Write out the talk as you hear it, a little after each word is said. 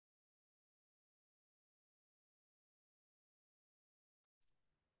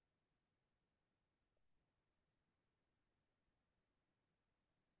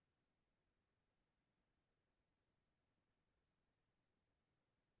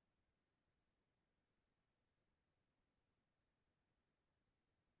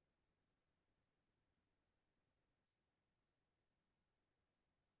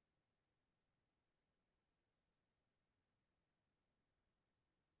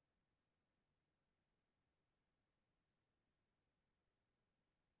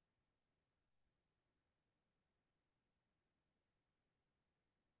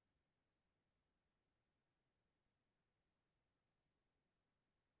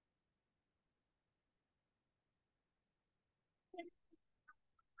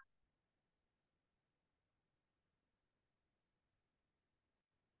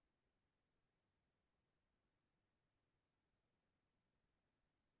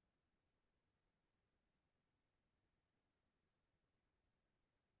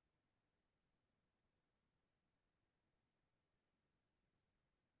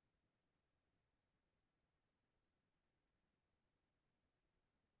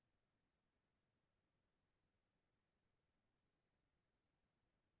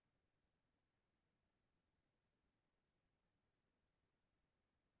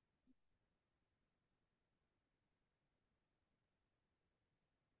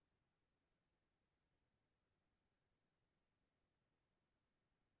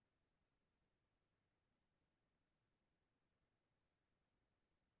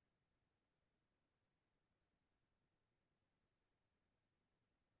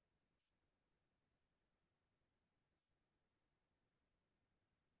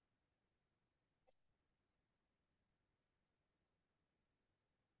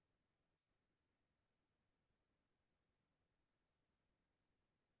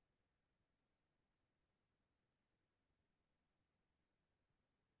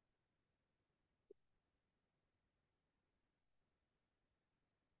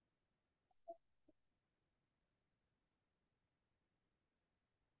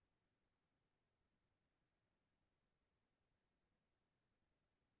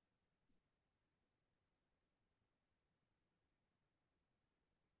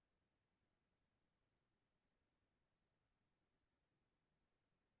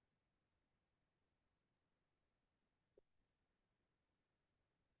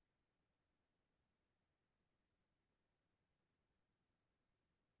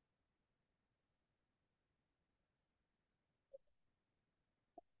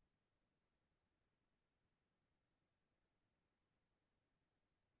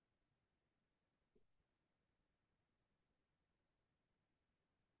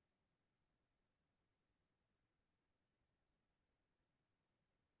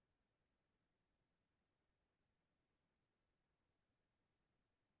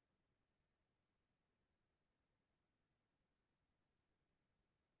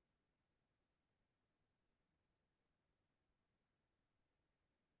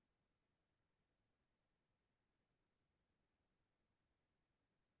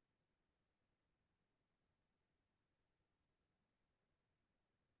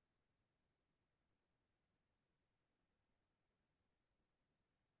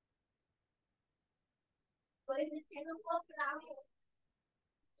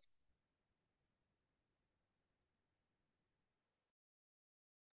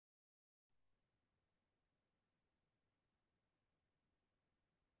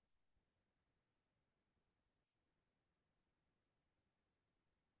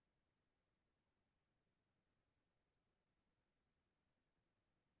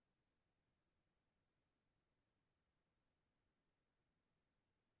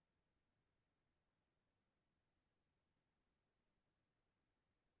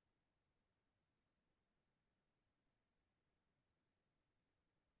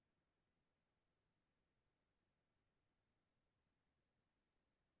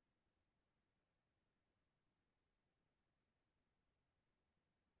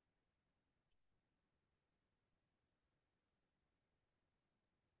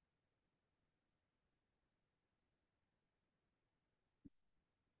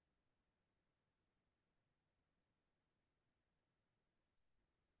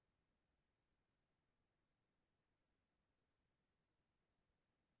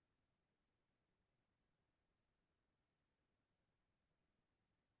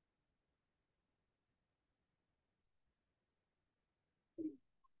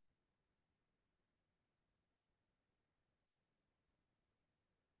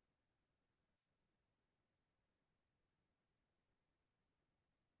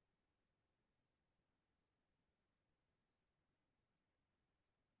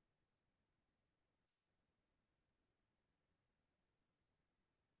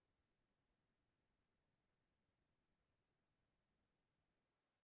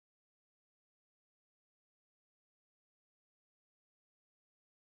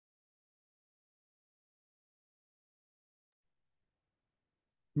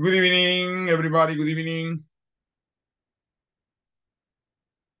Good evening, everybody. Good evening.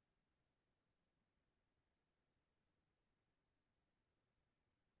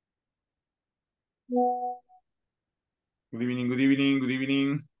 Good evening, good evening, good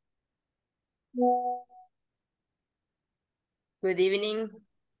evening. Good evening.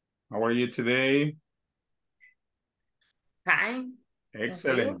 How are you today? Fine.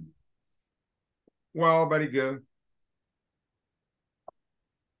 Excellent. Well, very good.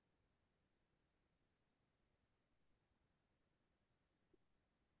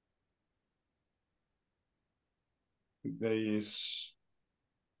 Today is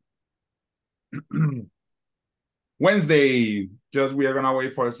Wednesday. Just we are gonna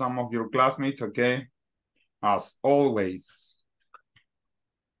wait for some of your classmates, okay? As always.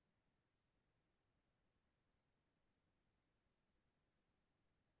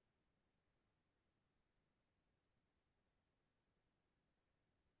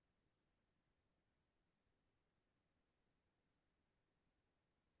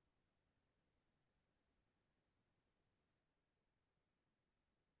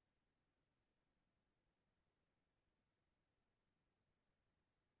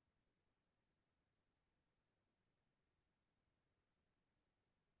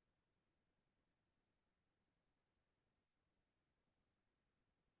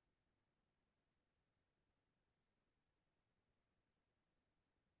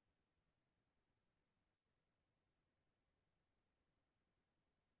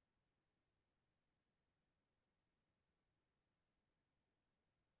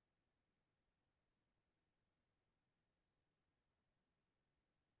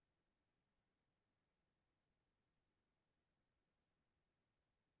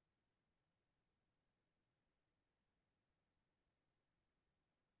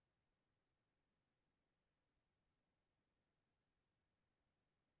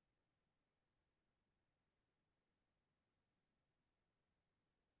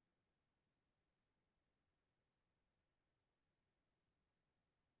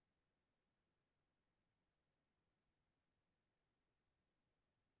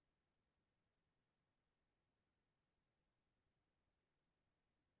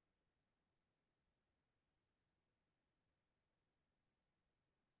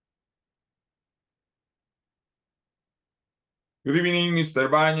 Good evening, Mr.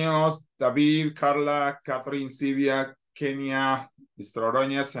 Baños, David, Carla, Catherine, Silvia, Kenya, Mr.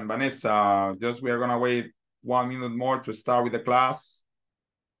 Oroñez, and Vanessa. Just we are gonna wait 1 minute more to start with the class.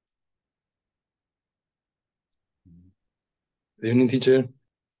 Good evening, teacher.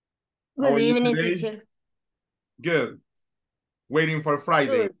 How are Good you evening, today? teacher. Good. Waiting for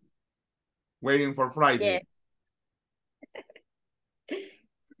Friday. Good. Waiting for Friday.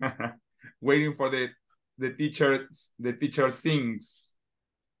 Yeah. Waiting for the teacher sings.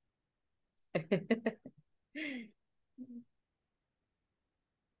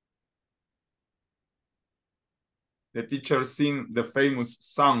 The teacher sing the famous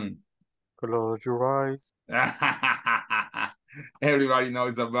song. Close your eyes. Everybody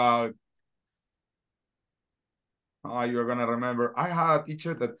knows about. Oh, you're gonna remember. I had a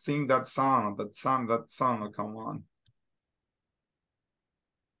teacher that sing that song. Oh, come on.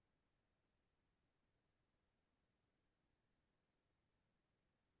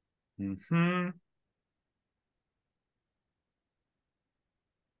 Mm-hmm.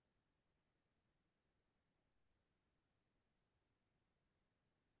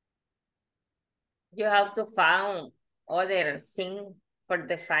 You have to find other thing for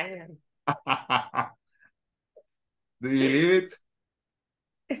the final. Do you believe it?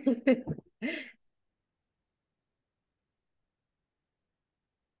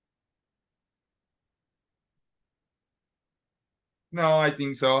 No, I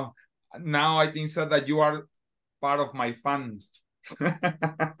think so. Now I think so that you are part of my fun.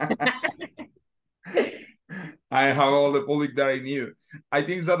 I have all the public that I need. I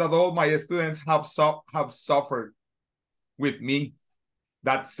think so that all my students have suffered with me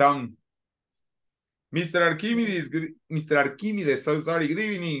that song. Mr. Archimedes, Mr. Archimedes, so sorry, good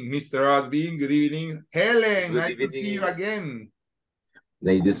evening. Mr. Osbin, good evening. Helen, nice to see you again.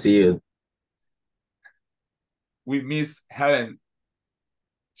 Nice to see you. We miss Helen.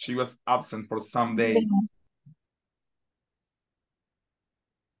 She was absent for some days.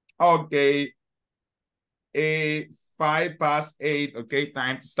 Okay. 8:05. Okay,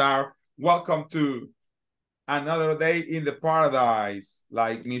 time to start. Welcome to another day in the paradise.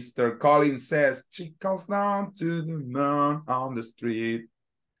 Like Mr. Collins says, she calls down to the man on the street.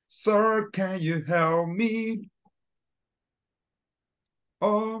 Sir, can you help me?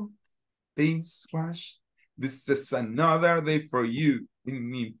 Oh, things squash. This is another day for you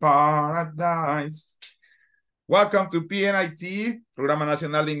in paradise. Welcome to PNIT, Programa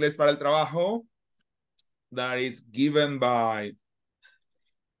Nacional de Inglés para el Trabajo, that is given by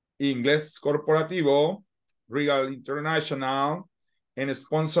Inglés Corporativo, Real International, and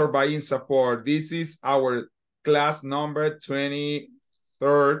sponsored by INSSS. This is our class number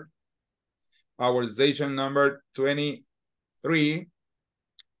 23rd, our session number 23,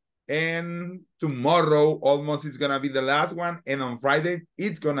 and tomorrow almost is gonna be the last one, and on Friday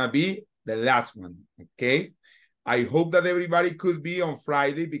it's gonna be the last one, okay? I hope that everybody could be on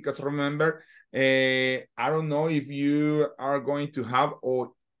Friday, because remember, I don't know if you are going to have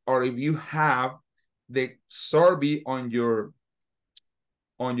or if you have the survey on your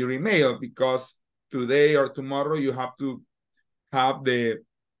email, because today or tomorrow you have to have the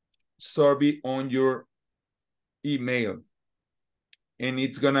survey on your email. And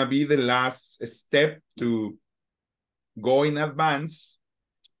it's gonna be the last step to go in advance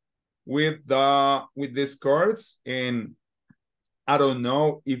with this course. And I don't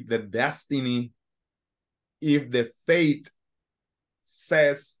know if the destiny, if the fate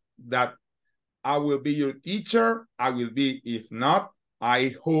says that I will be your teacher, I will be. If not,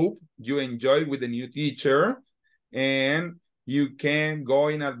 I hope you enjoy with the new teacher and you can go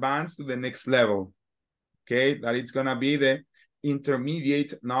in advance to the next level. Okay, that it's gonna be the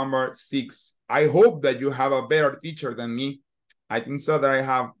intermediate number 6. I hope that you have a better teacher than me. I think so, that I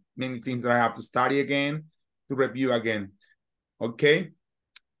have many things that I have to study again, to review again. Okay,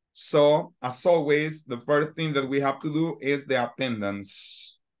 so as always, the first thing that we have to do is the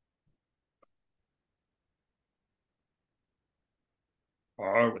attendance.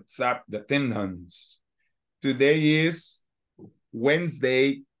 Oh, what's up? The attendance. Today is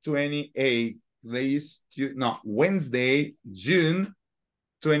Wednesday, 28th. Wednesday, June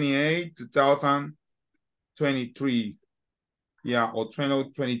 28, 2023. Yeah, or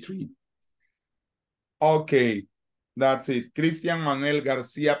 2023. Okay, that's it. Cristian Manuel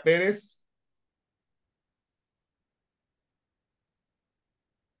García Pérez.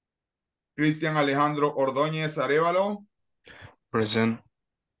 Cristian Alejandro Ordóñez Arevalo. Present.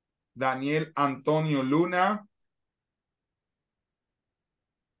 Daniel Antonio Luna.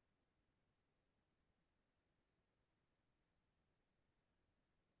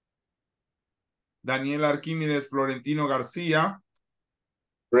 Daniel Arquímedes Florentino García.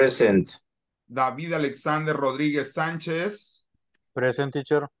 Present. David Alexander Rodríguez Sánchez. Present,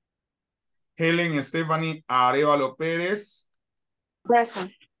 teacher. Helen Stephanie Arevalo Pérez.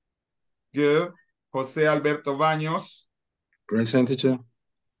 Present. Good. José Alberto Baños. Present, teacher.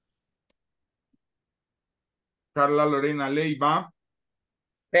 Carla Lorena Leiva.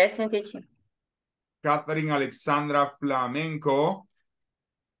 Present, teacher. Catherine Alexandra Flamenco.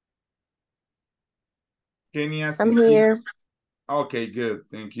 Kenia I'm here. Okay, good.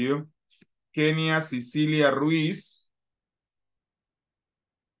 Thank you. Kenia Cecilia Ruiz.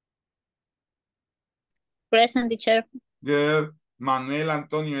 Present, teacher. Good. Manuel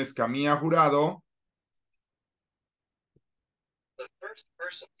Antonio Escamilla Jurado. The first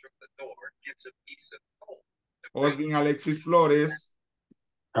person through the door gives a piece of gold. Osvin Alexis Flores.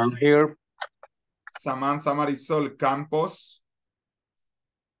 I'm here. Samantha Marisol Campos.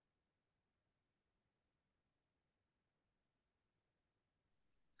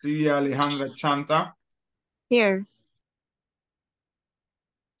 Silvia Alejandra Chanta. Here.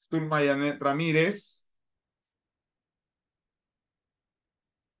 Zulma Yanet Ramírez.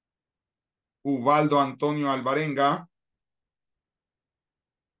 Ubaldo Antonio Alvarenga.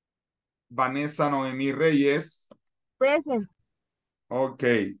 Vanessa Noemí Reyes. Present.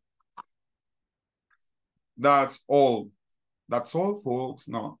 Okay. That's all. That's all, folks.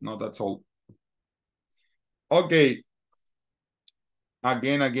 No, that's all. Okay.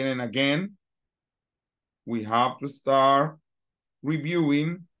 Again, and again. We have to start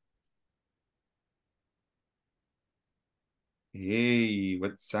reviewing. Hey,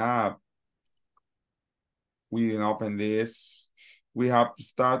 what's up? We didn't open this. We have to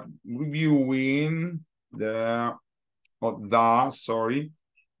start reviewing the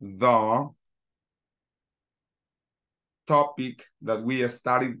topic that we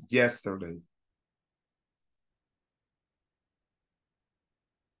started yesterday.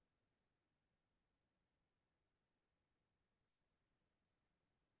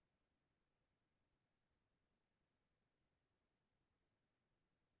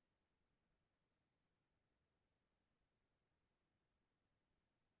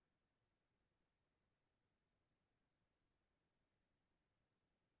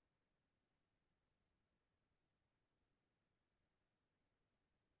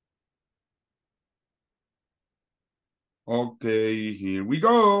 Okay, here we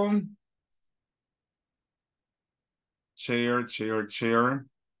go. Share.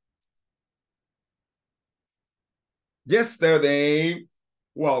 Yesterday,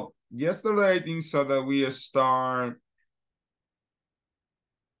 I think so that we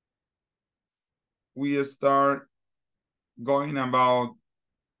start going about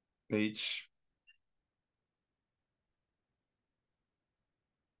page.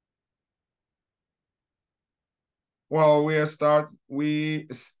 Well, we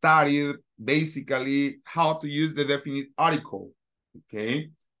studied basically how to use the definite article,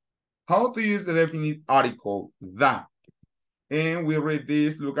 okay? How to use the definite article, that. And we read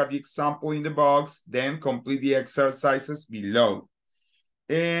this, look at the example in the box, then complete the exercises below.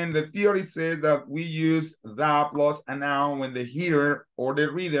 And the theory says that we use the plus a noun when the hearer or the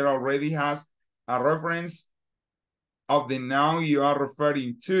reader already has a reference of the noun you are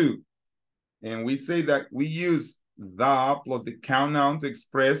referring to. And we say that we use the plus the count noun to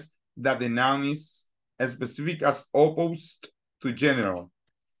express that the noun is as specific as opposed to general.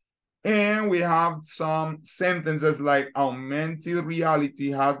 And we have some sentences like augmented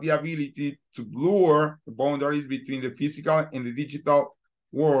reality has the ability to blur the boundaries between the physical and the digital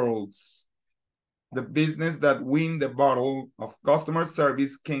worlds. The business that win the battle of customer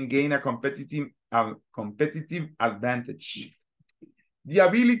service can gain a competitive advantage. The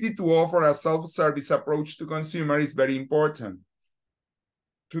ability to offer a self-service approach to consumer is very important.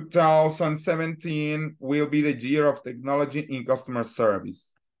 2017 will be the year of technology in customer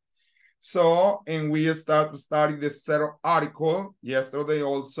service. So, and we start to study the set article yesterday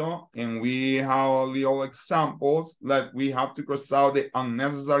also, and we have little examples that we have to cross out the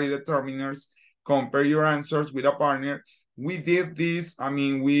unnecessary determiners, compare your answers with a partner. We did this,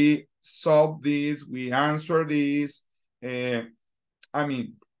 we solved this, we answered this.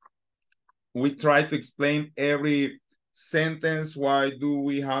 We try to explain every sentence. Why do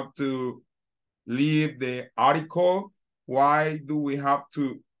we have to leave the article? Why do we have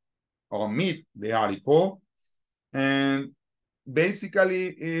to omit the article? And basically,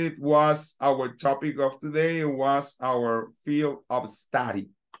 it was our topic of today. It was our field of study.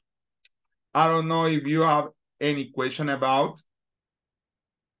 I don't know if you have any question about.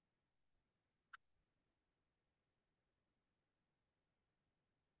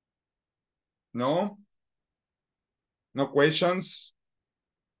 No? No questions?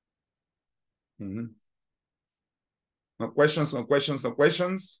 No questions, no questions, no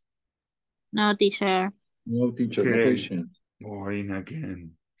questions? No, teacher. No, teacher, no Okay. question. Boring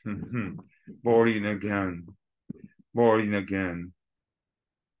again. Boring again. Boring again.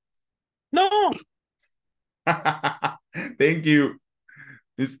 No. Thank you,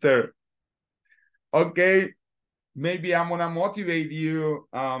 Mr. Okay. Maybe I'm gonna motivate you,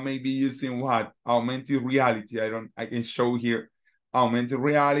 maybe using what? Augmented reality. I can show here. Augmented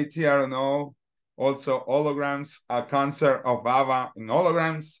reality, I don't know. Also holograms, a concert of ABBA in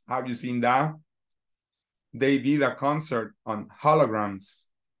holograms. Have you seen that? they did a concert on holograms.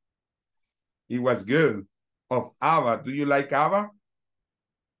 It was good. Of ABBA. Do you like ABBA?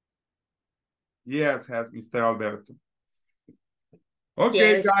 Yes, has Mr. Alberto.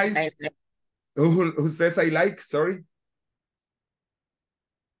 Okay, Yes, I guys. like. Who says I like? Sorry.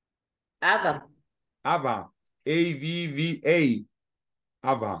 ABBA. ABBA. A-V-V-A.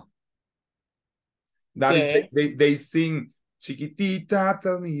 ABBA. That is, Yes. they sing Chiquitita,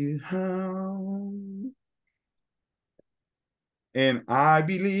 tell me how. And I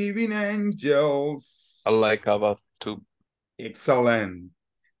believe in angels. I like ABBA too. Excellent.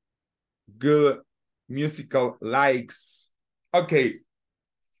 Good musical likes. Okay.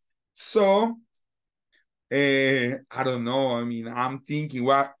 So, I don't know. I mean, I'm thinking,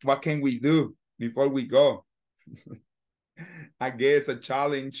 what can we do before we go? I guess a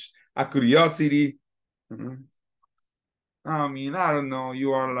challenge, a curiosity. I mean, I don't know.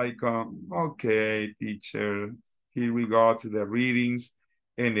 You are like, okay, teacher. Here we go to the readings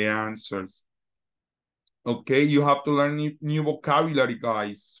and the answers. Okay, you have to learn new vocabulary,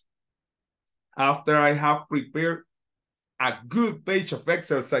 guys. After I have prepared a good page of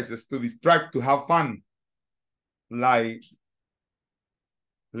exercises to distract, to have fun. Like,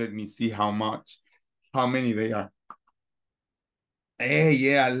 let me see how many they are. Hey,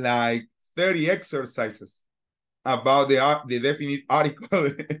 yeah, like 30 exercises about the definite article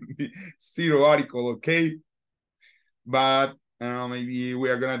and the zero article, okay? But maybe we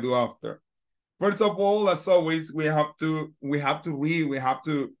are gonna do after. First of all, as always, we have to read,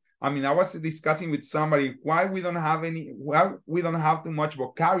 I mean, I was discussing with somebody why we don't have too much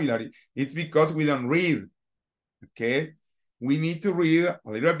vocabulary. It's because we don't read, okay? We need to read a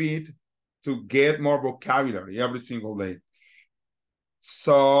little bit to get more vocabulary every single day.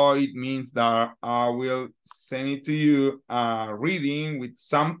 So it means that I will send it to you reading with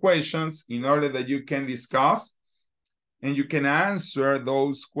some questions in order that you can discuss and you can answer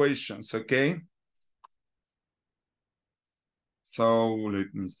those questions, okay? So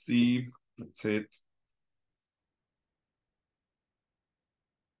let me see. That's it.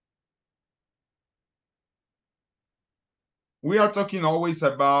 We are talking always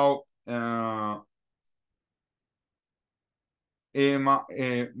about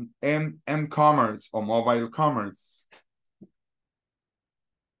m-commerce or mobile commerce.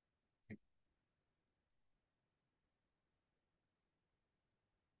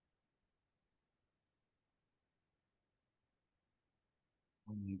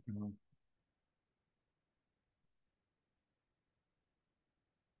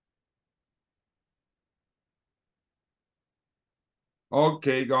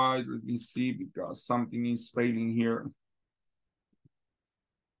 Okay, guys, let me see because something is failing here.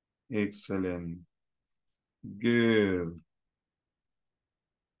 Excellent. Good.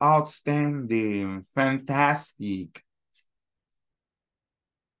 Outstanding. Fantastic.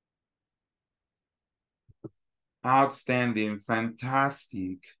 Outstanding.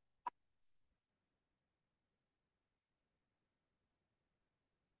 Fantastic.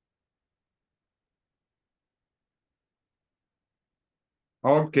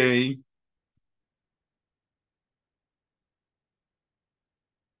 Okay.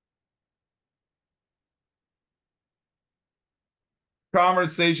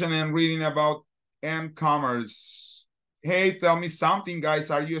 Conversation and reading about m-commerce. Hey, tell me something,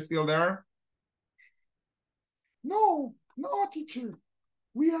 guys. Are you still there? No, teacher.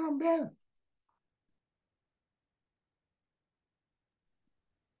 We are in bed.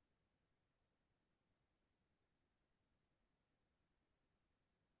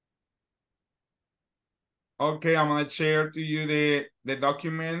 Okay, I'm gonna share to you the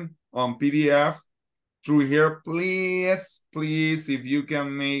document on PDF through here. Please, if you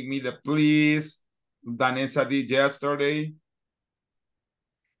can make me the please, Vanessa did yesterday,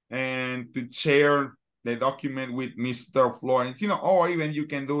 and to share the document with Mr. Florentino, or even you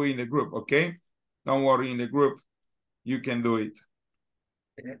can do it in the group, okay? Don't worry, in the group, you can do it.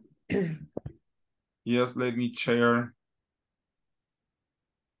 Just let me share.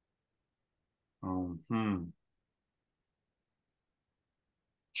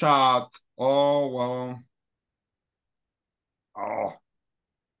 Chat. Oh, well. Oh.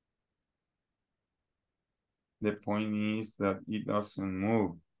 The point is that it doesn't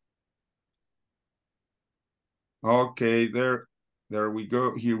move. Okay, there we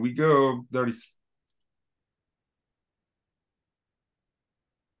go. Here we go. There is.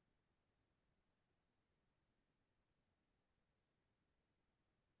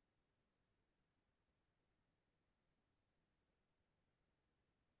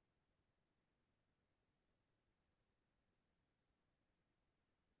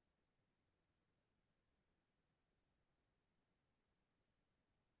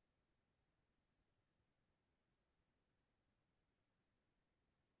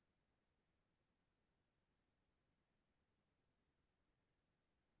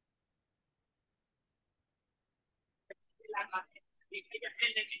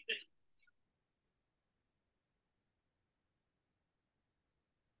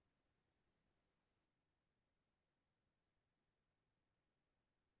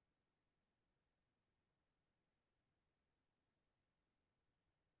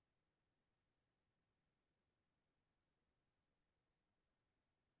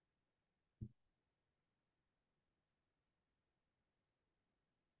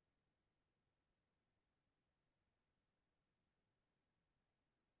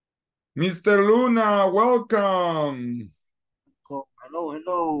 Mr. Luna, welcome. Oh, hello,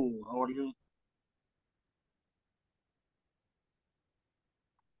 hello. How are you?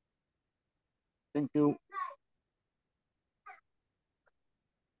 Thank you.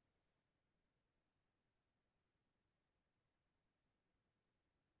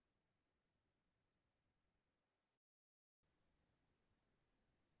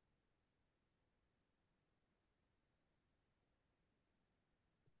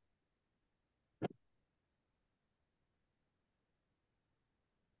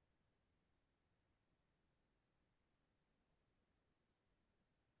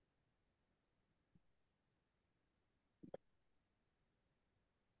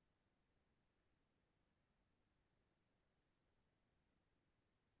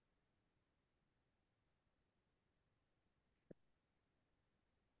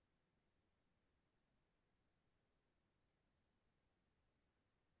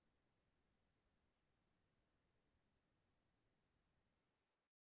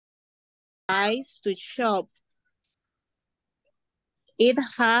 To shop. It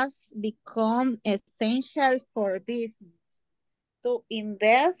has become essential for business to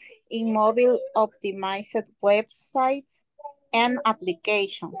invest in mobile optimized websites and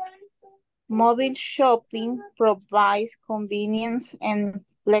applications. Mobile shopping provides convenience and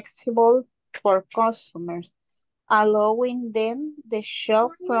flexible for customers, allowing them to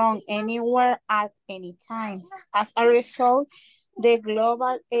shop from anywhere at any time. As a result, the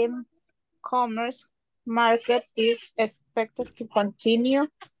global commerce market is expected to continue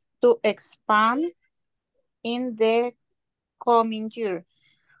to expand in the coming year,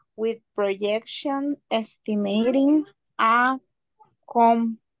 with projection estimating a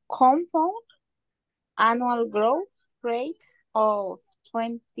compound annual growth rate of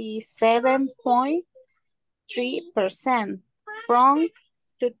 27.3% from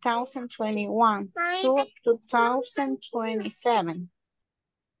 2021 to 2027.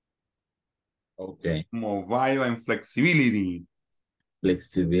 Okay. Mobile and flexibility.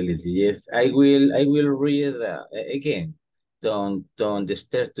 Flexibility. Yes, I will read again. Don't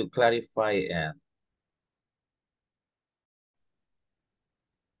disturb to clarify.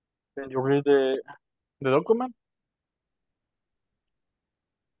 Can you read the document?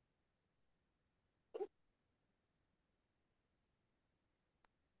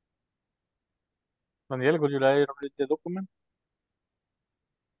 Daniel, would you like to read the document?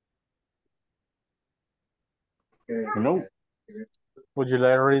 Hello. Would you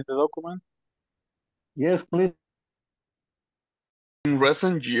like to read the document? Yes, please. In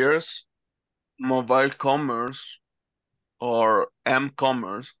recent years, mobile commerce or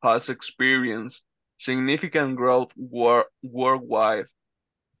m-commerce has experienced significant growth worldwide,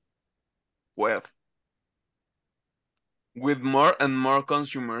 with more and more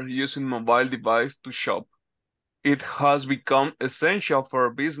consumers using mobile devices to shop. It has become essential for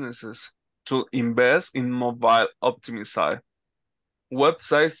businesses to invest in mobile optimized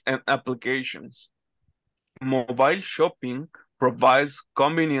websites and applications. Mobile shopping provides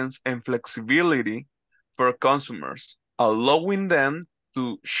convenience and flexibility for consumers, allowing them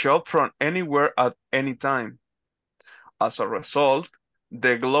to shop from anywhere at any time. As a result,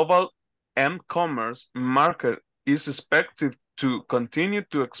 the global m-commerce market is expected to continue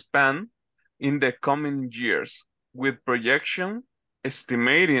to expand in the coming years, with projection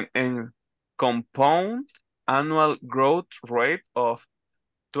estimating a compound annual growth rate of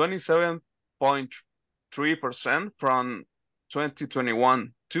 27.3% from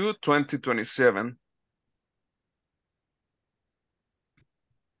 2021 to 2027.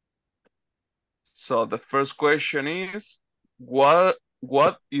 So the first question is, what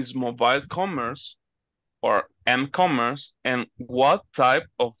is mobile commerce or m-commerce, and what type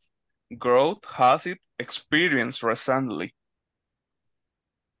of growth has it experienced recently?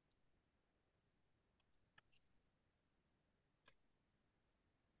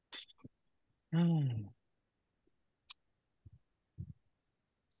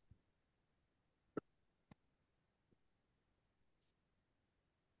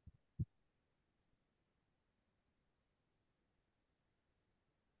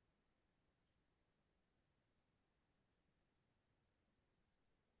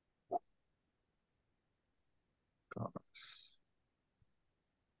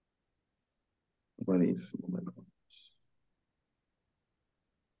 Buenísimo. Bueno.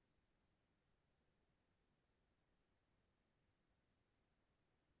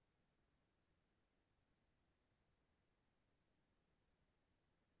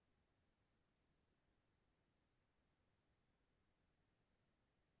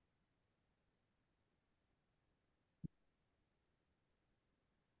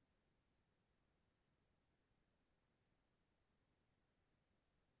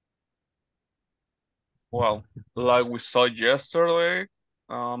 Well, like we saw yesterday,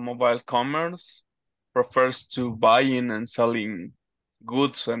 mobile commerce refers to buying and selling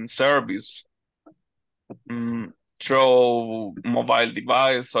goods and service mm, through mobile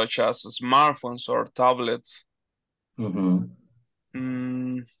device such as smartphones or tablets. Mhm.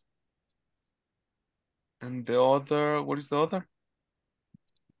 Mm, and the other, what is the other?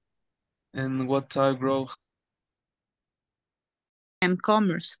 And what type growth?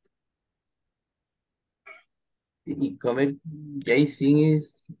 commerce. E-commerce, I think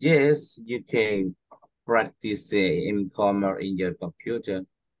is, yes, you can practice e-commerce in your computer,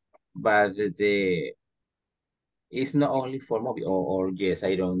 but it's not only for mobile, or yes,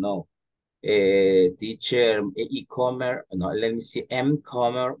 I don't know. Teacher, e-commerce, no, let me see,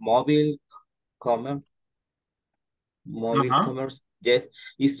 m-commerce, mobile Uh-huh. commerce, yes,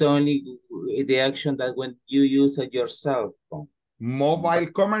 it's only the action that when you use your cell phone. Mobile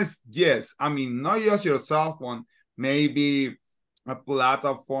commerce, yes. I mean, not just your cell phone, maybe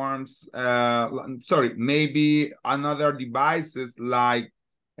platforms, sorry, maybe another devices like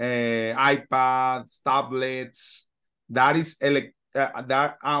iPads, tablets. That is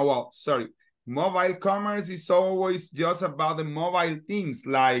well, sorry. Mobile commerce is always just about the mobile things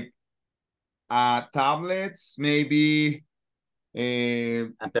like tablets, maybe A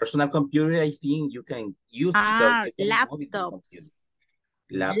personal computer, I think you can use because you can move it to computer.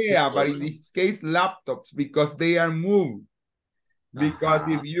 Laptops. yeah, Laptops but in also. this case, laptops because they are moved. Because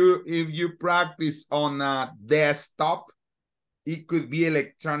Uh-huh. if you practice on a desktop, it could be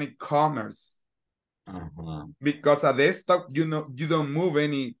electronic commerce. Uh-huh. Because a desktop, you know, you don't move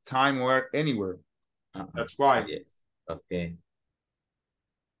any time or anywhere. That's why. Yes. Okay.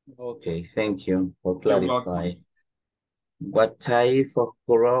 Okay, thank you for You're clarifying. welcome. What type of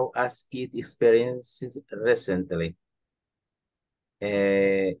growth has it experienced recently?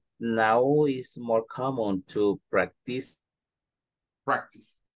 Now it's more common to practice.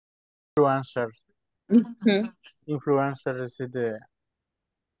 Practice. Influencers. Mhm. Influencers is the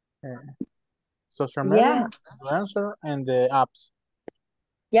social Yeah. media influencer and the apps.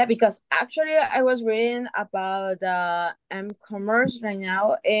 Yeah, because actually I was reading about m-commerce right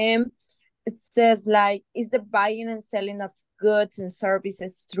now, and it says like it's the buying and selling of goods and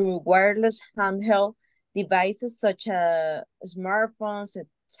services through wireless handheld devices such as smartphones and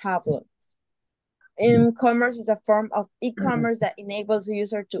tablets. E-commerce is a form of e-commerce that enables the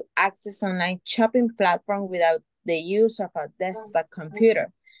user to access online shopping platform without the use of a desktop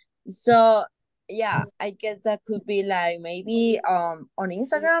computer. So yeah, I guess that could be like maybe on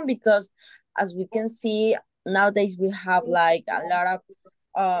Instagram, because as we can see nowadays we have like a lot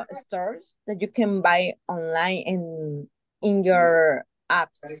of stores that you can buy online in your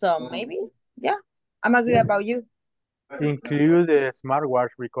apps. So maybe yeah, I'm agree about you. Include the smartwatch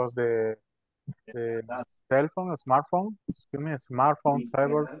because the cell phone, smartphone, excuse me, smartphone,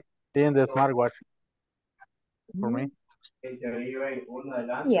 tablets, and the smartwatch for me.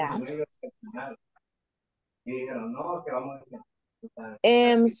 Yeah.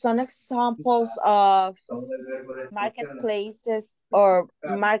 Some examples of marketplaces or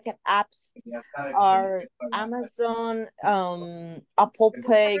market apps are Amazon, Apple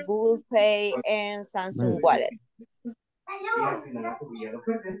Pay, Google Pay, and Samsung Wallet.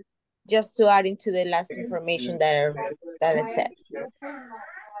 Just to add into the last information that I said.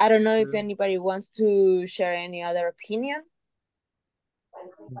 I don't know if anybody wants to share any other opinion.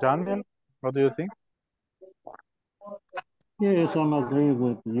 Daniel, what do you think? Yes, I'm agree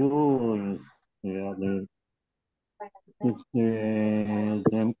with you. Yeah, the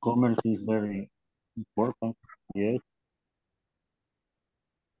e-commerce is very important. Yes.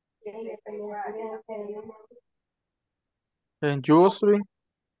 And usually,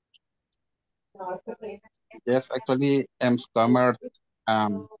 Yes, actually, commerce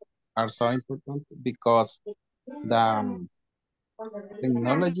are so important because the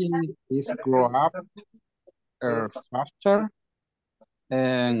technology is grow up faster,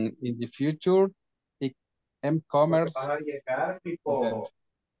 and in the future, e- commerce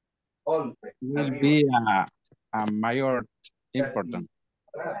will be a major important.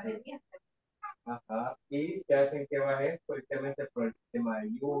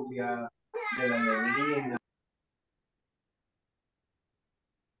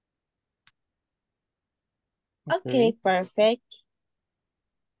 Okay, perfect.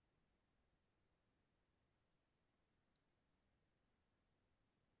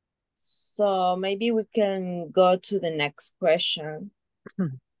 So maybe we can go to the next question.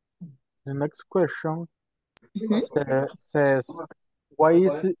 The next question says, why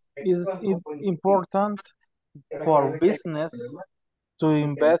is it important for business to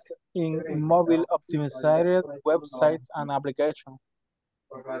invest in mobile optimized websites and applications?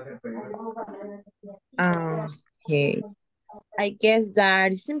 Okay. I guess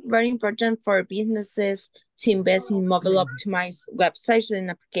that it's very important for businesses to invest in mobile optimized websites and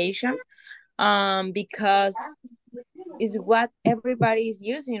application because it's what everybody is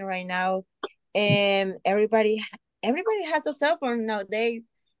using right now. And everybody has a cell phone nowadays.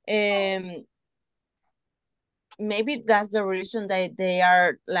 Maybe that's the reason that they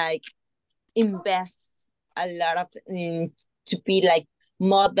are like invest a lot of in to be like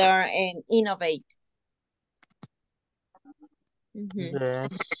modern and innovate.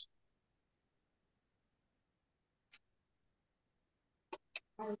 Yes.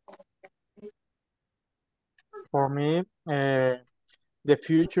 For me, the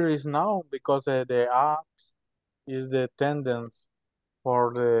future is now because the apps is the tendency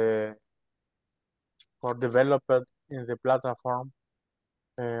for developed in the platform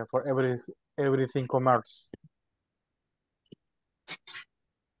for everything commerce.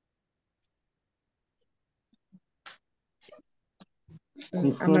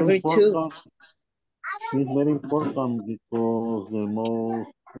 I'm agree too. It's very important because the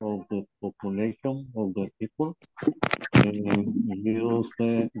most of the population of the people use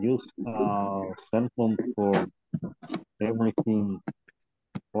cell phone for everything,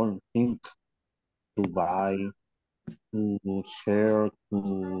 all things to buy, to share, to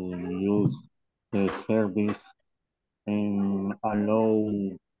use the service, and allow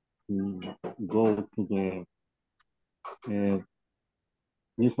to go to the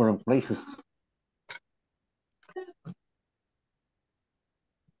different places.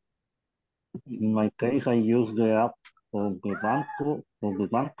 In my case, I use the app of the bank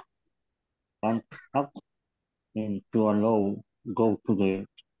app, and to allow go to the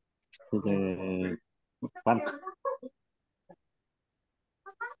bank.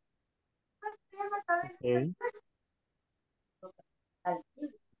 Okay.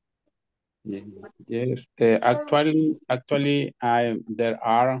 Yes. Actually, there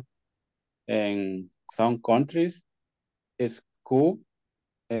are in some countries school,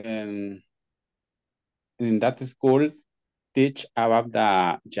 and in that school teach about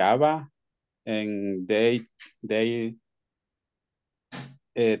the Java, and they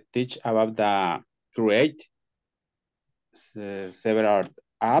teach about the create several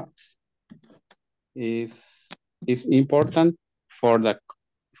apps. Is important for the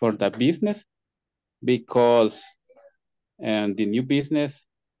business because the new business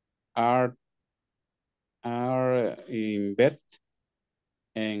are invest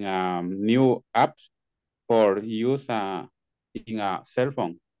in new apps for use in a cell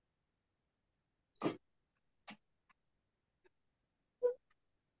phone.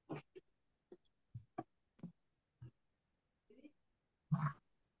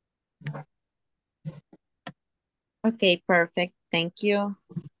 Okay, perfect. Thank you.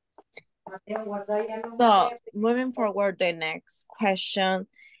 So moving forward, the next question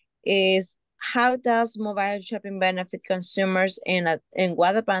is how does mobile shopping benefit consumers and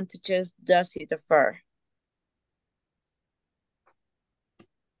what advantages does it offer?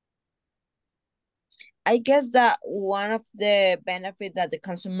 I guess that one of the benefits that the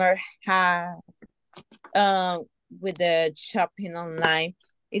consumer have with the shopping online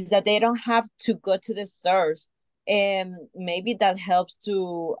is that they don't have to go to the stores, and maybe that helps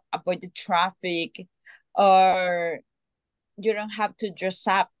to avoid the traffic, or you don't have to dress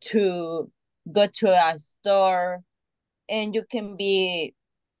up to go to a store, and you can be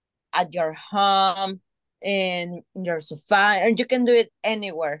at your home in your sofa, and you can do it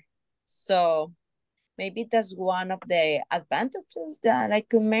anywhere. So maybe that's one of the advantages that I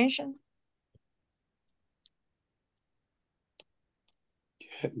could mention.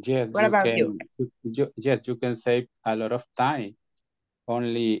 Yes, What about you? Yes, you can save a lot of time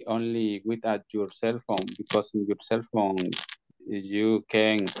only with your cell phone, because in your cell phone you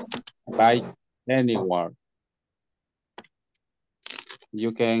can buy anywhere.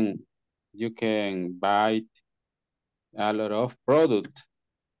 You can buy a lot of product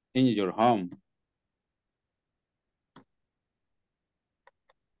in your home.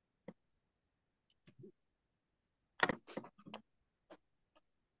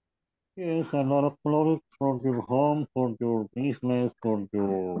 Yes, a lot of clothes for your home, for your business, for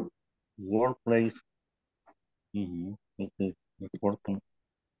your workplace. It is important.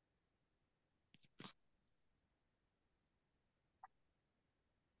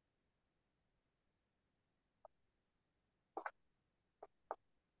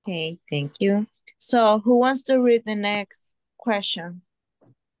 Okay, thank you. So who wants to read the next question?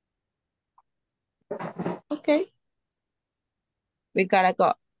 Okay. We gotta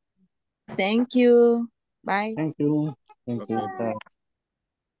go. Thank you. Bye. Thank you. Thank you. Bye.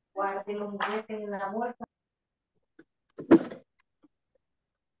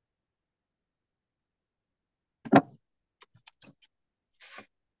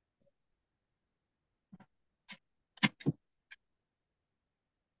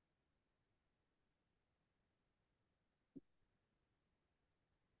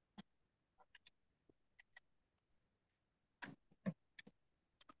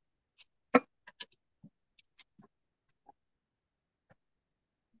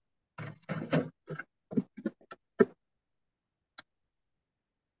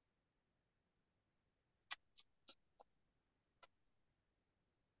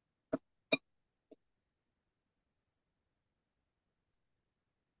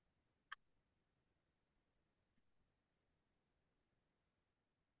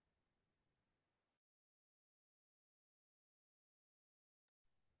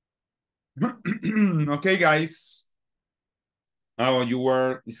 Okay, guys. You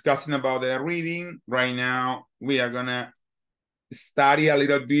were discussing about the reading. Right now, we are gonna study a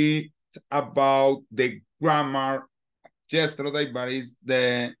little bit about the grammar yesterday, but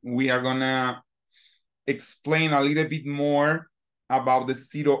we are gonna explain a little bit more about the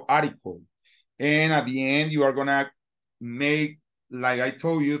zero article. And at the end, you are gonna make, like I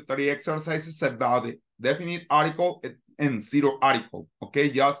told you, 3 exercises about the definite article and zero article. Okay,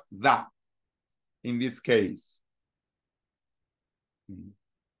 just that in this case.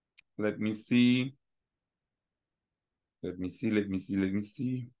 Let me see. Let me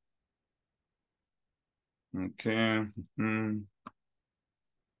see. Okay.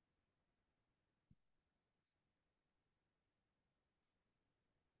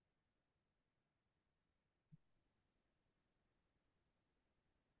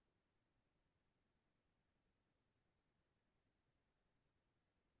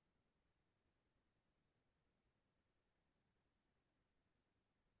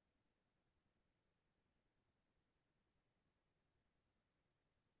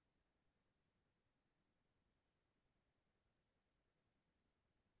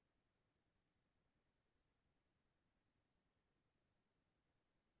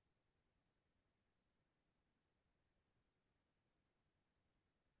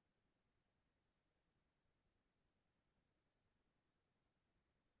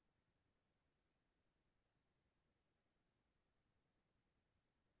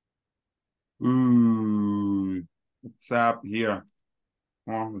 Ooh, what's up here?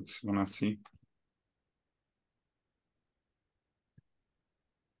 Oh, let's gonna see.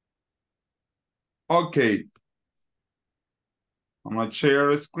 Okay. I'm gonna share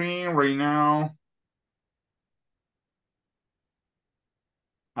the screen right now.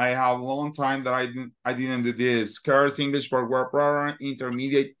 I have a long time that I didn't do this. Course English for Work Program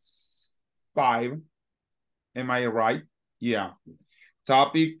Intermediate 5. Am I right? Yeah.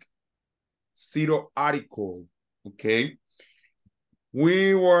 Topic, zero article. Okay.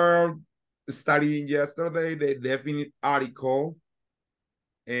 We were studying yesterday the definite article,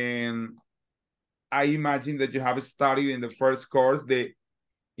 and I imagine that you have studied in the first course the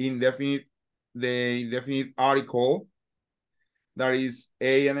indefinite article, that is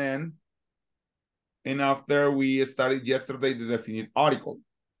A and N. And after we studied yesterday the definite article.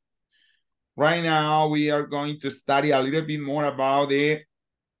 Right now we are going to study a little bit more about the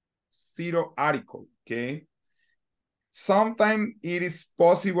zero article, okay? Sometimes it is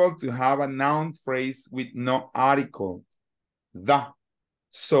possible to have a noun phrase with no article. The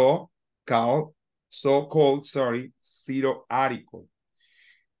so-called, zero article.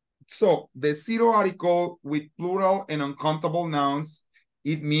 So the zero article with plural and uncountable nouns,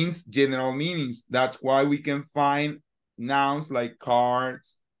 it means general meanings. That's why we can find nouns like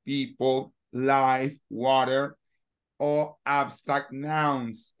cards, people, life, water, or abstract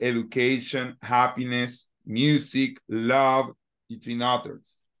nouns, education, happiness, music, love, between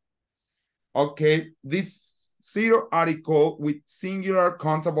others. Okay, this zero article with singular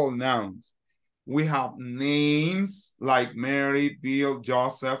countable nouns. We have names like Mary, Bill,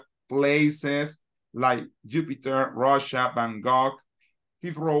 Joseph, places like Jupiter, Russia, Bangkok,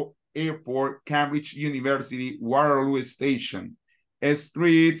 Heathrow Airport, Cambridge University, Waterloo Station.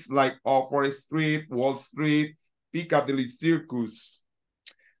 Streets like Oxford Street, Wall Street, Piccadilly Circus.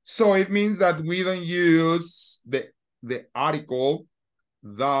 So it means that we don't use the article,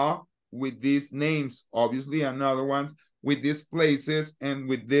 the, with these names, obviously, another ones with these places and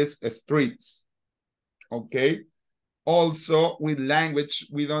with these streets. Okay. Also, with language,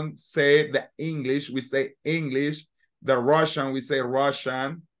 we don't say the English, we say English. The Russian, we say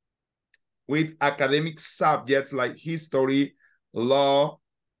Russian. With academic subjects like history, law,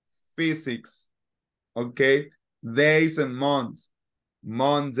 physics, okay? Days and months.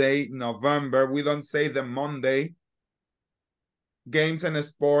 Monday, November, we don't say the Monday. Games and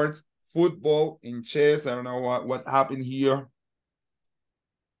sports, football and chess. I don't know what happened here.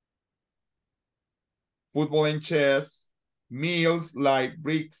 Football and chess. Meals like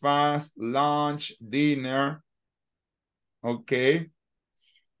breakfast, lunch, dinner. Okay.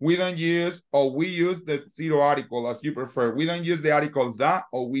 We don't use, or we use the zero article as you prefer. We don't use the article that,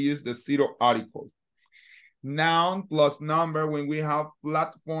 or we use the zero article. Noun plus number when we have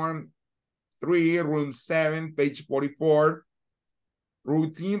platform 3, room 7, page 44.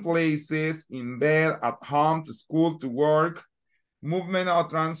 Routine places, in bed, at home, to school, to work. Movement or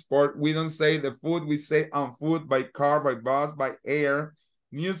transport, we don't say the food, we say on foot, by car, by bus, by air.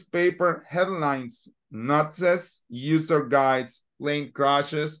 Newspaper headlines, notices, user guides, plane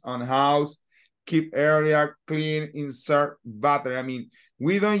crashes, on house, keep area clean, insert battery. I mean,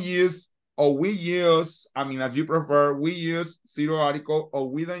 we don't use, or we use, I mean, as you prefer, we use zero article, or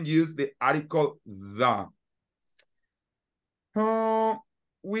we don't use the article the.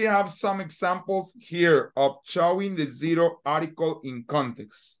 We have some examples here of showing the zero article in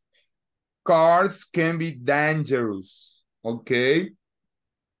context. Cars can be dangerous, okay?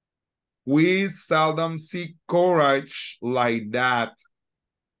 We seldom see courage like that.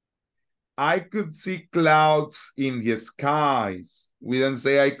 I could see clouds in the skies. We don't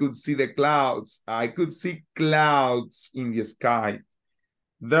say I could see the clouds. I could see clouds in the sky.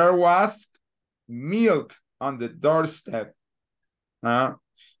 There was milk on the doorstep.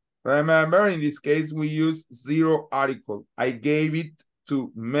 Remember, in this case, we use zero article. I gave it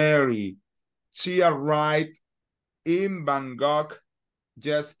to Mary. She arrived in Bangkok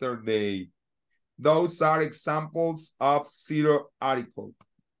yesterday. Those are examples of zero article.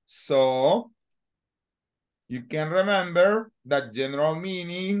 So, you can remember that general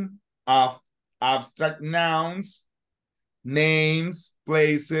meaning of abstract nouns, names,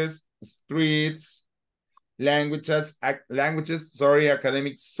 places, streets, languages,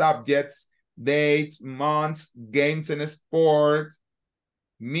 academic subjects, dates, months, games and sport,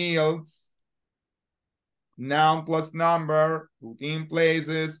 meals, noun plus number, routine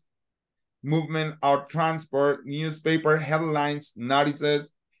places, movement or transport, newspaper headlines,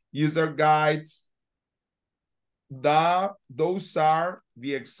 notices, user guides. Those are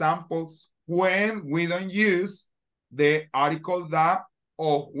the examples when we don't use the article that,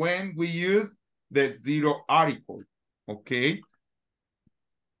 or when we use the zero article, okay?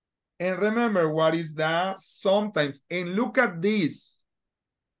 And remember, what is that? Sometimes, and look at this.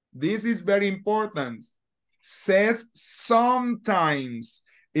 This is very important. Says sometimes.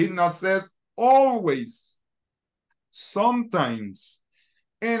 It not says always. Sometimes.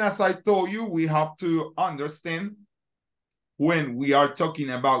 And as I told you, we have to understand when we are talking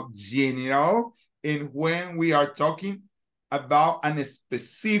about general and when we are talking about a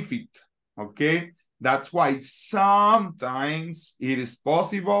specific. Okay, that's why sometimes it is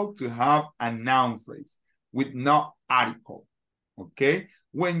possible to have a noun phrase with no article. Okay,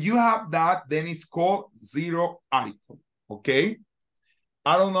 when you have that, then it's called zero article. Okay,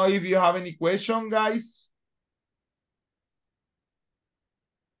 I don't know if you have any question, guys.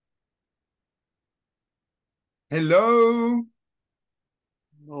 Hello.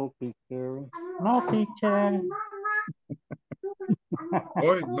 No teacher. No, teacher.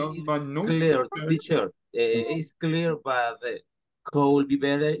 No, clear, teacher. It's clear, but could be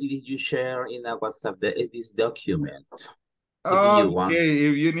better if you share in a WhatsApp this document. If you want. Okay,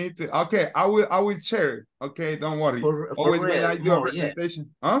 if you need to. Okay, I will share. Okay, don't worry. Always when I do a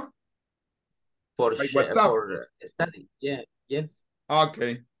presentation. Yeah. Huh? For like WhatsApp. For study. Yeah, yes.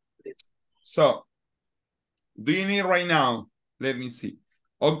 Okay. Please. So, do you need right now? Let me see.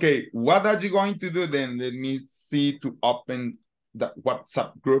 Okay, what are you going to do then? Let me see to open the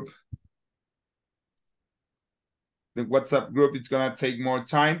WhatsApp group. The WhatsApp group, it's gonna take more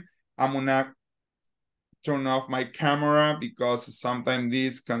time. I'm gonna turn off my camera because sometimes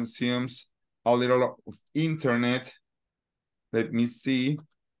this consumes a little of internet. Let me see.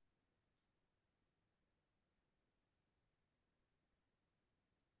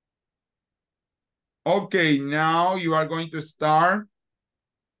 Okay, now you are going to start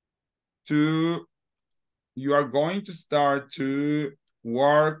you are going to start to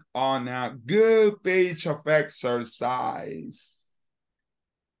work on a good page of exercise.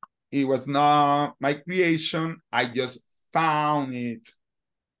 It was not my creation. I just found it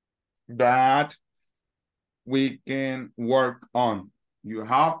that we can work on. You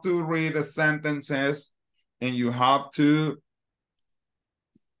have to read the sentences and you have to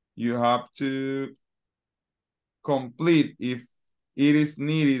complete if it is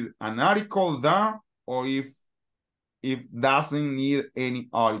needed an article that, or if doesn't need any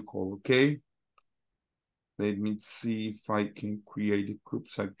article, okay? Let me see if I can create the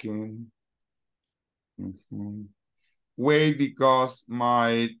groups again. Wait, because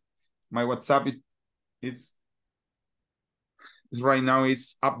my WhatsApp is right now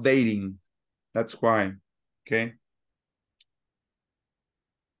is updating. That's why, okay?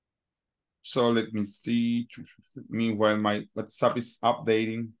 So let me see. Meanwhile, my WhatsApp is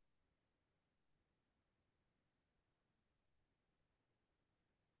updating.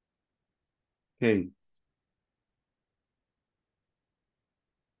 Okay.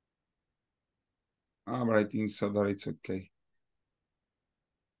 But I think so that it's okay.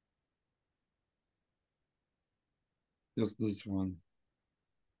 Just this one.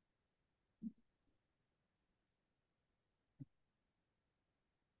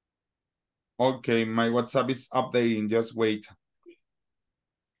 Okay, my WhatsApp is updating. Just wait.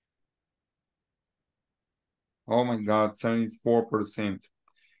 Oh my God, 74%.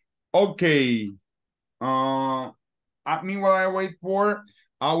 Okay. Meanwhile, I wait for,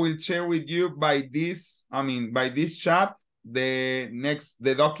 I will share with you by this chat,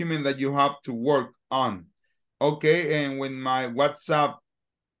 the document that you have to work on. Okay, and when my WhatsApp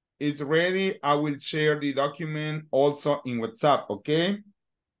is ready, I will share the document also in WhatsApp, okay?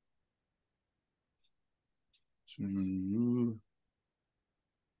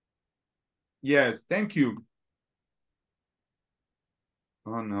 Yes, thank you.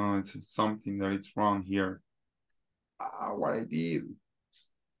 Oh no, it's something that it's wrong here. What I did.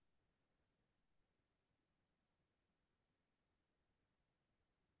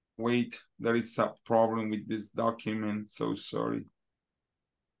 Wait, there is a problem with this document, so sorry.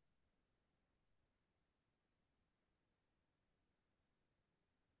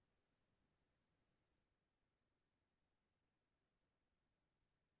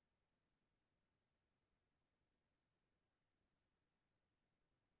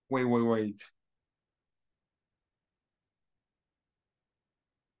 Wait.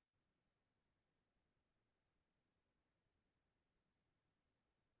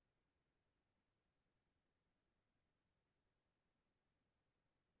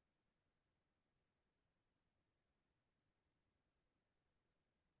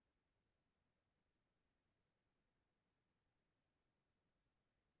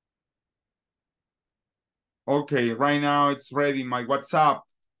 Okay, right now it's ready. My WhatsApp,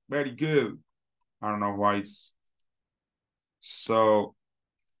 very good. I don't know why it's so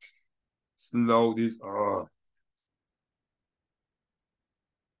slow. This,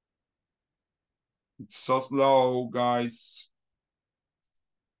 it's so slow, guys.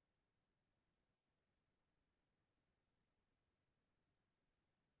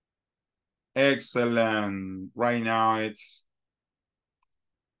 Excellent. Right now it's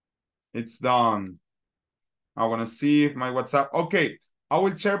done. I want to see if my WhatsApp. Okay, I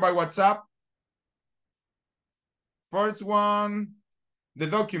will share by WhatsApp. First one, the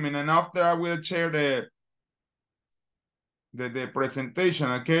document, and after I will share the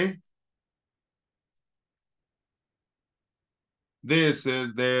presentation, okay? This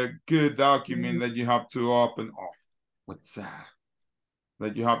is the good document that you have to open. Oh, what's that?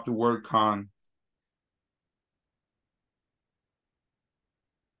 That you have to work on.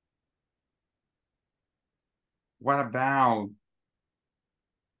 What about?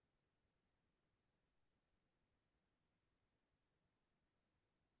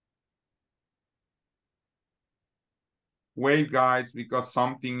 Wait, guys, because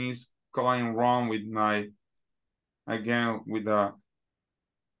something is going wrong with my, again, with the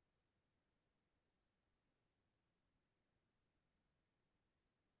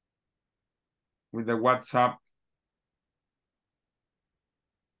WhatsApp.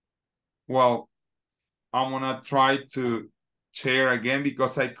 Well, I'm gonna try to share again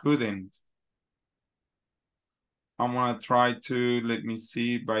because I couldn't. I'm gonna try to, let me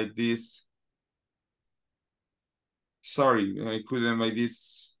see, by this. Sorry, I couldn't by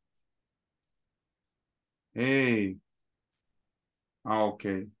this. Hey.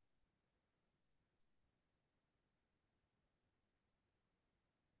 Okay.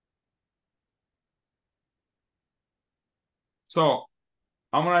 So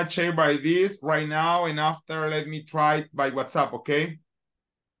I'm gonna share by this right now, and after let me try it by WhatsApp, okay?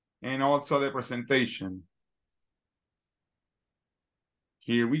 And also the presentation.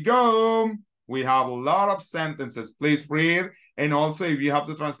 Here we go. We have a lot of sentences. Please read. And also, if you have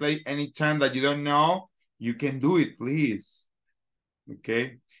to translate any term that you don't know, you can do it, please.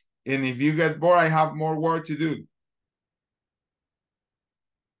 Okay? And if you get bored, I have more work to do.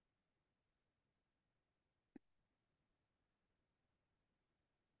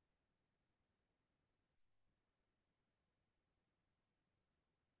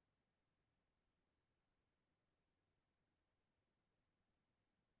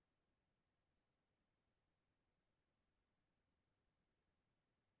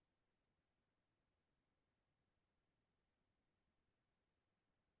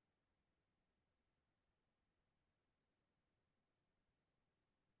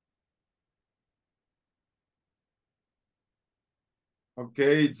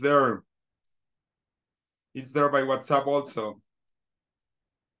 Okay, it's there. It's there by WhatsApp also.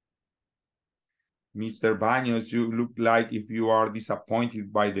 Mr. Baños, you look like if you are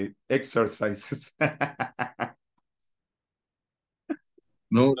disappointed by the exercises.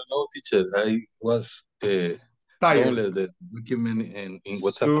 No, teacher. I was tired. download the document in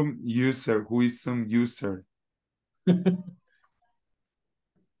WhatsApp. Zoom user. Who is Zoom user?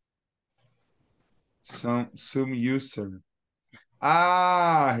 Zoom user.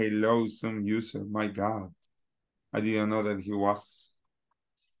 Ah, hello, Zoom user. My God. I didn't know that he was.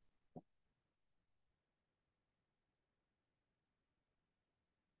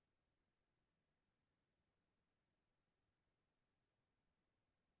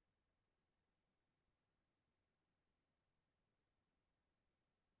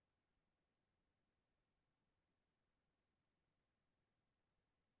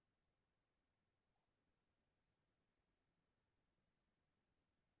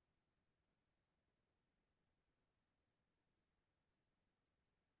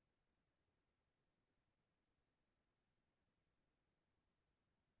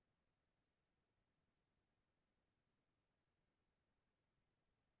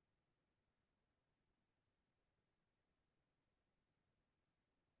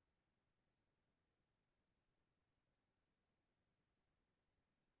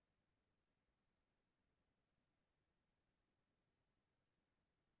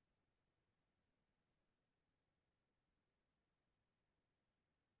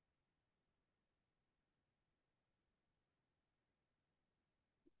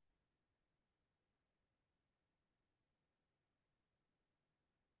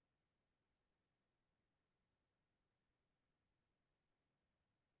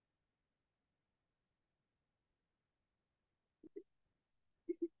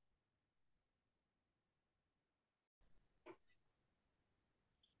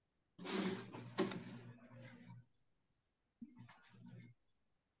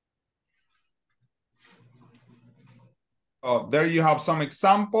 Oh, there you have some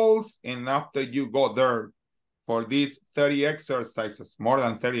examples, and after you go there for these 30 exercises, more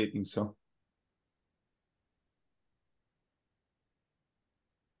than 30, I think so.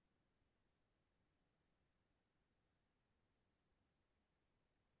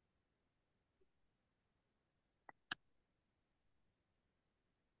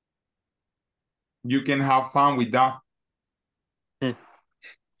 You can have fun with that.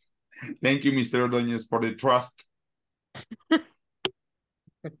 Thank you, Mr. Ordóñez, for the trust.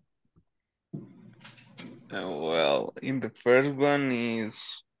 Well, in the first one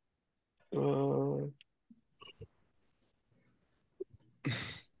is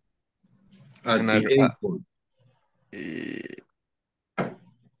At the airport.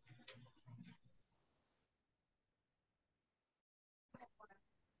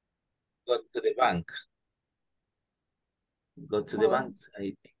 Go to the bank. Go to the bank, I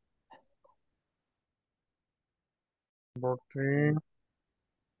think. Number 3.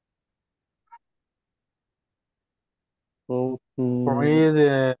 Go For to, me,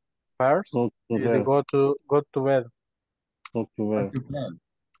 the first go to is bed. go to bed. Go to bed.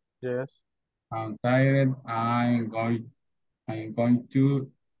 Yes. I'm tired. I'm going to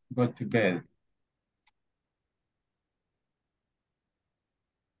go to bed.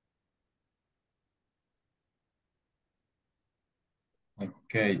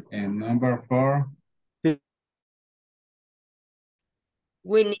 Okay, and number 4.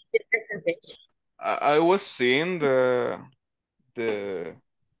 We need the presentation. I was seeing the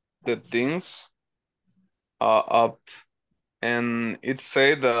things up, and it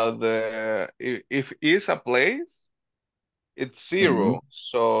said that if is a place, it's 0,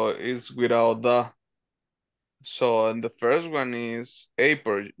 so it's without the. So, and the first one is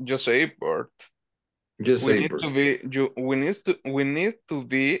airport, just airport. Just We need airport. to be we need to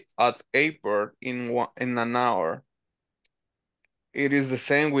be at airport in an hour. It is the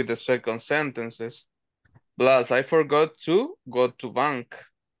same with the second sentences. Plus, I forgot to go to bank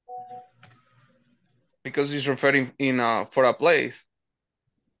because it's referring for a place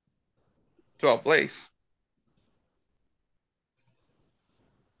to a place.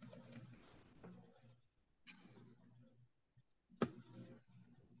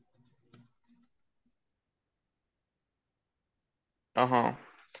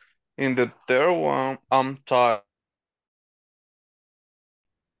 In the third one, I'm tired.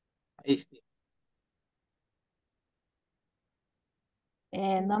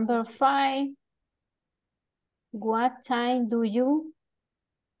 And number 5, what time do you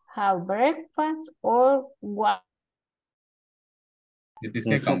have breakfast or what? It is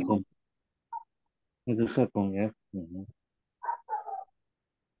The second. second. It's the second, yes. Mhm.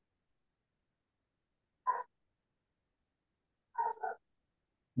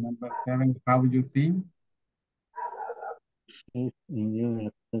 Number 7, how you see? She's in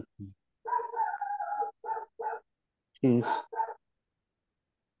unit testing. She's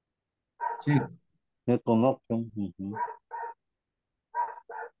Cheese. second option. Mhm.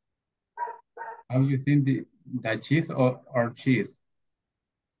 How you see the cheese or cheese?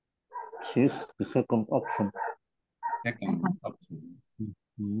 She's the second option. Second option.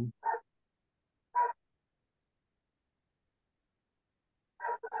 Mhm.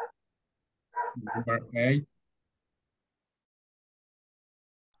 Number 8,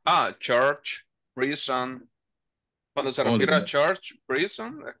 Church, prison. Cuando se Only refiere a one. church,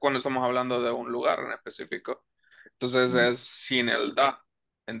 prison, es cuando estamos hablando de un lugar en específico. Entonces es sin el da,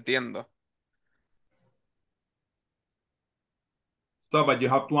 entiendo. So, but you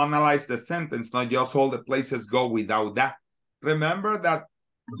have to analyze the sentence, not just all the places go without that. Remember that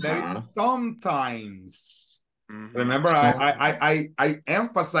there is sometimes. Remember, I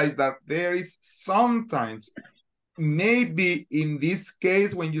emphasize that there is sometimes. Maybe in this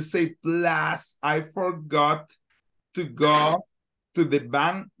case, when you say plus, I forgot to go to the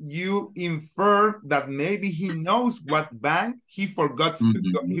bank, you infer that maybe he knows what bank he forgot to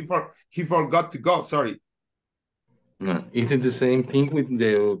go. He forgot to go. Sorry. No, is it the same thing with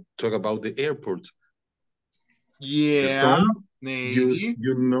the talk about the airport? Yeah, maybe.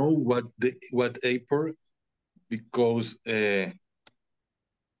 You know what airport because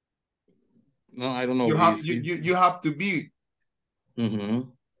no, I don't know. You have to be.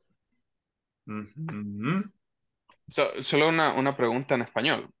 Solo una pregunta en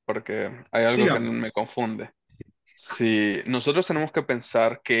español, porque hay algo que me confunde. Si nosotros tenemos que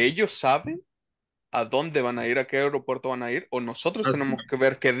pensar que ellos saben a dónde van a ir, a qué aeropuerto van a ir, o nosotros tenemos que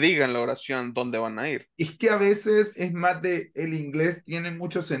ver que digan la oración dónde van a ir. Es que a veces es más el inglés tiene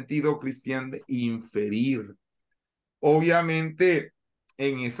mucho sentido, Cristian, de inferir. Obviamente,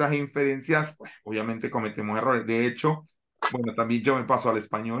 en esas inferencias, pues, obviamente cometemos errores. De hecho, bueno, también yo me paso al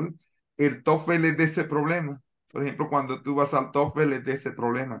español. El TOEFL es de ese problema. Por ejemplo, cuando tú vas al TOEFL es de ese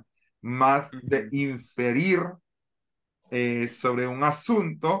problema. Más de inferir sobre un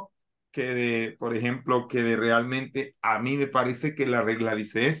asunto que de, por ejemplo, que de realmente, a mí me parece que la regla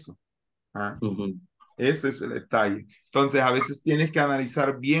dice eso. Ese es el detalle. Entonces, a veces tienes que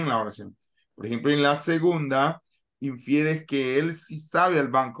analizar bien la oración. Por ejemplo, en la segunda, infieres que él sí sabe al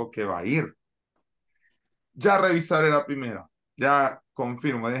banco que va a ir. Ya revisaré la primera. Ya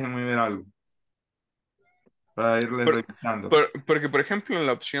confirmo, déjenme ver algo. Para irles revisando. Porque, por ejemplo, en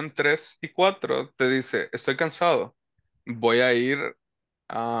la opción 3 y 4 te dice, estoy cansado, voy a ir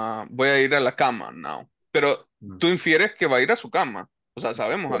a la cama now. Pero tú infieres que va a ir a su cama. O sea,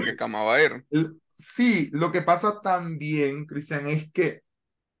 sabemos a qué cama va a ir. Sí, lo que pasa también, Cristian, es que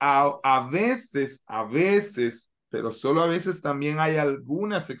a veces, pero solo a veces también hay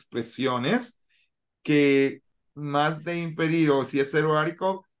algunas expresiones que más de inferir o si es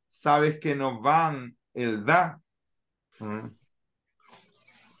erótico, sabes que no van el da.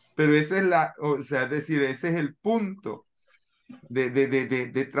 Pero esa es es decir, ese es el punto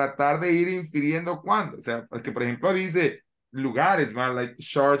de tratar de ir infiriendo cuándo. O sea, porque por ejemplo dice lugares, ¿verdad? Like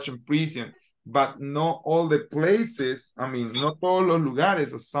church and prison, but not all the places, I mean, no todos los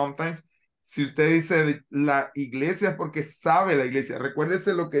lugares. So sometimes, si usted dice la iglesia es porque sabe la iglesia.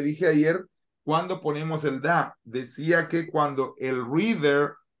 Recuérdese lo que dije ayer cuando ponemos el da. Decía que cuando el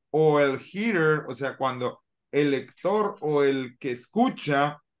reader o el hearer, o sea, cuando el lector o el que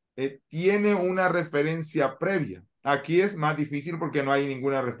escucha tiene una referencia previa. Aquí es más difícil porque no hay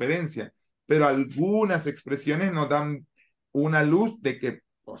ninguna referencia, pero algunas expresiones nos dan una luz de que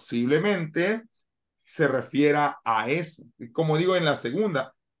posiblemente se refiera a eso. Como digo en la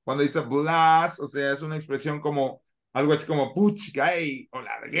segunda, cuando dice blast, o sea, es una expresión como algo así como puchica, hey, o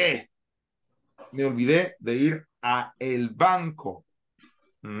largué. Me olvidé de ir a el banco.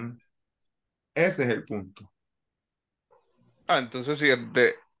 Ese es el punto. Entonces sí,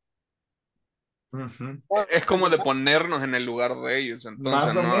 es como de ponernos en el lugar de ellos. Entonces,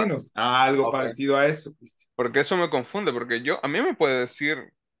 Más o ¿no? menos, algo parecido a eso. Porque eso me confunde, porque a mí me puede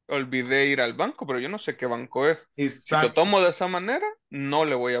decir, olvidé ir al banco, pero yo no sé qué banco es. Si lo tomo de esa manera, no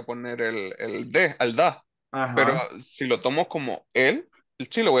le voy a poner el D al da. Ajá. Pero si lo tomo como él,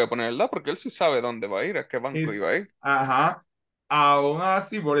 sí le voy a poner el da, porque él sí sabe dónde va a ir, a qué banco iba a ir. Ajá. Aún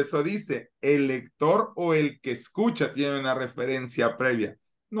así, por eso dice, el lector o el que escucha tiene una referencia previa.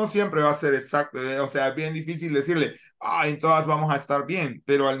 No siempre va a ser exacto, o sea, es bien difícil decirle, en todas vamos a estar bien,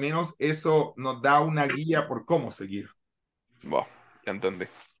 pero al menos eso nos da una guía por cómo seguir. Bueno, ya entendí.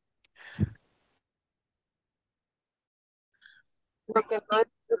 Lo que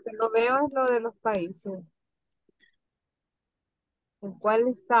no veo es lo de los países. ¿En cuál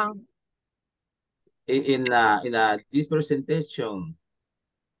están? In this presentation,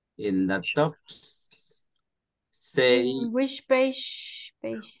 in the top, say which page?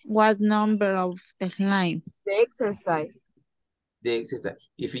 What number of line? The exercise. the exercise.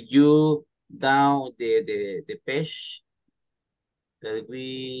 If you down the page that we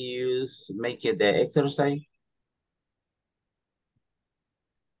use, make it the exercise.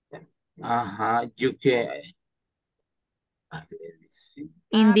 You can. Let me see.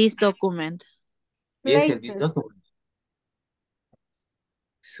 In this document. Yes, in this document.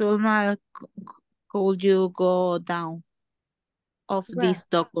 Sulma, could you go down of this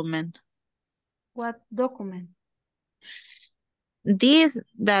document? What document? This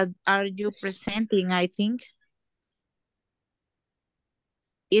that are you presenting, I think.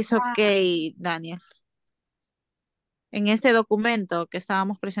 It's okay, Daniel. En este documento que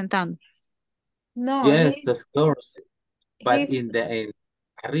estábamos presentando. No. Yes, of course. But in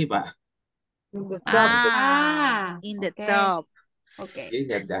arriba. In the top. In the top. Okay.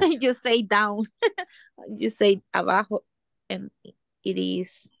 Yes, that. You say down. You say abajo. And it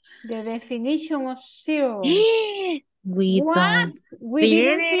is. The definition of zero. We What? We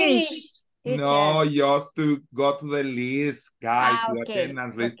didn't finish. No, just to go to the list, guys, to Okay.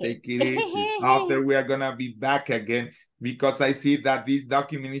 attendance, let's take it easy. After we are gonna be back again, because I see that this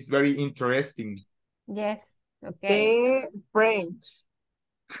document is very interesting. Yes, okay. The French.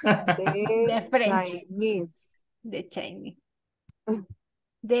 The French. Chinese. The Chinese.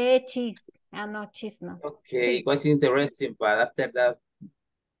 The cheese. No, cheese, no. Okay, it was interesting, but after that.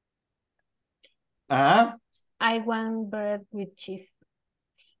 I want bread with cheese.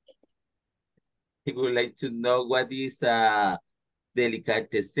 He would like to know what is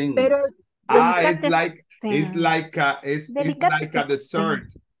delicatessen. It's like a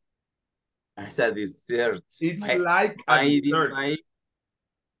dessert. It's a dessert. It's like a dessert.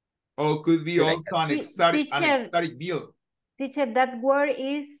 Or could be also an exotic meal. Teacher, that word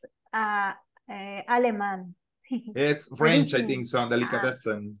is Alemán. It's French, I think so.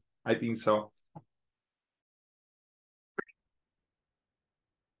 Delicatessen, I think so.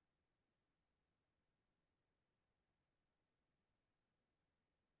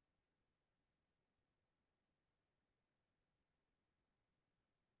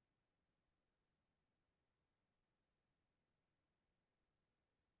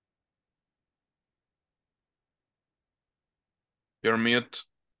 You're mute.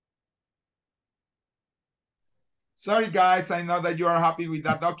 Sorry, guys. I know that you are happy with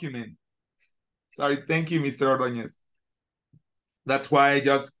that document. Sorry. Thank you, Mr. Ordóñez. That's why I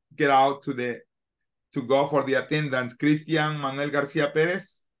just get out to go for the attendance. Cristian Manuel García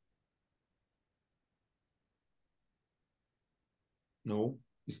Pérez. No,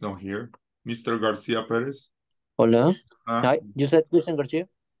 it's not here. Mr. García Pérez. Hola. Hi, you said Cristian García?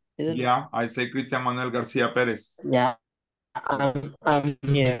 Yeah, I say Cristian Manuel García Pérez. Yeah, I'm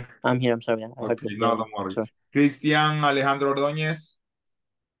here. I'm sorry. Okay, no, don't worry. Cristian Alejandro Ordóñez.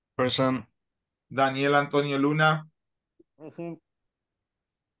 Present. Daniel Antonio Luna.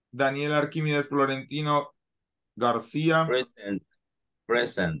 Daniel Arquímedes Florentino García.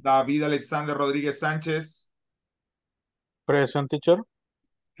 Present. David Alexander Rodríguez Sánchez. Present, teacher.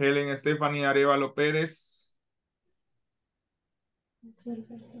 Helen Stephanie Arevalo Pérez.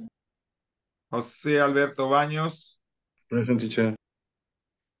 José Alberto Baños. Present, teacher.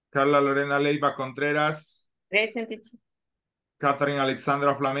 Carla Lorena Leiva Contreras. Present, teacher. Catherine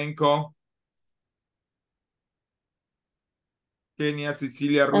Alexandra Flamenco. Kenia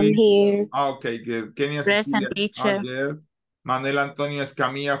Cecilia Ruiz. I'm here. Okay, good. Kenia Present, Cecilia. teacher. Good. Manuel Antonio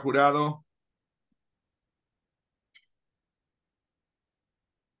Escamilla Jurado.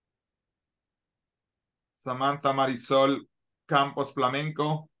 Samantha Marisol Campos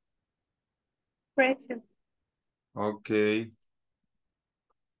Flamenco. Present. Okay.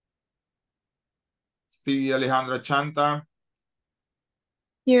 Silvia Alejandra Chanta.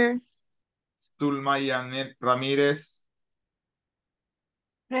 Here. Zulma Yanet Ramírez.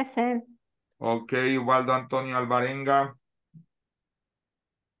 Present. Okay. Waldo Antonio Alvarenga.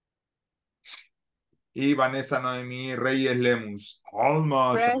 Y Vanessa Noemí Reyes Lemus.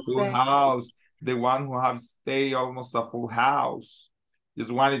 Almost a full Present. house. The one who have stayed almost a full house.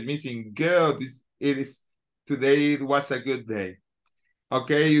 Just one is missing. Good. Today it was a good day.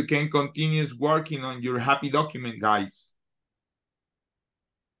 Okay, you can continue working on your happy document, guys.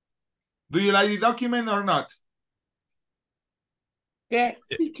 Do you like the document or not? Yes.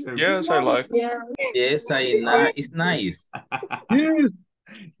 Yes, I like. Yeah. Yes, it's nice. Yes,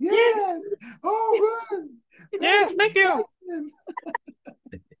 Yes. Oh, good. yes, thank you.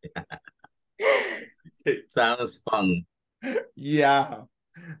 Sounds fun. Yeah.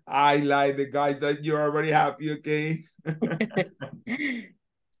 I like the guys that you are very happy, okay?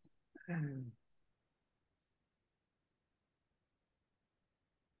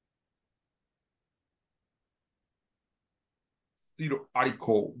 Zero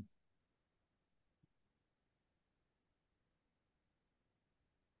article.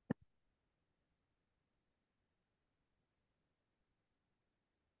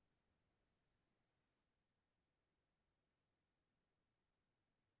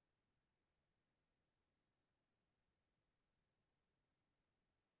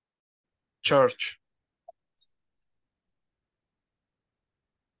 Church.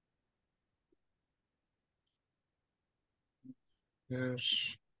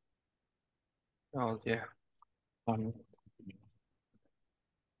 Yes. Oh, yeah.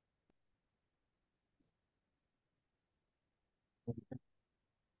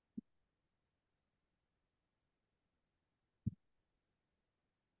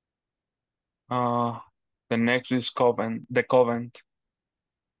 The next is the Covent,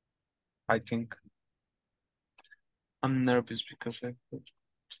 I think. I'm nervous because I put.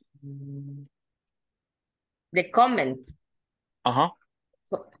 The comment. Uh-huh.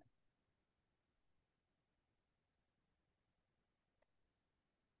 So,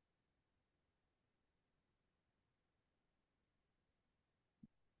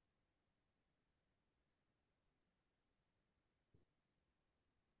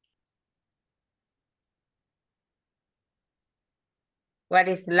 what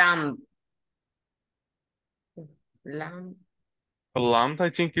is lamb? Lamb. Lamb,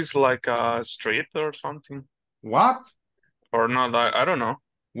 I think, is like a street or something. What? Or not, I don't know.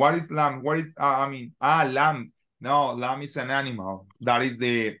 What is lamb? What is, lamb. No, lamb is an animal. That is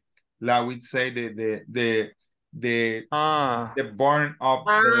like we say, the born of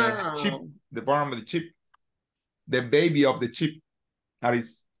the chip. The born of the chip. The baby of the chip. That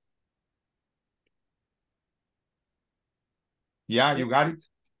is. Yeah, you got it?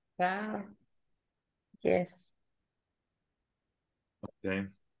 Wow. Yes. Okay.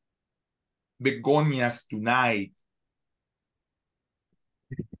 Begonias tonight.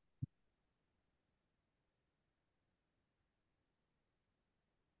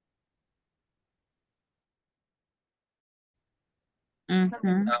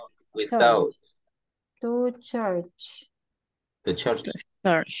 Without. To church. The church.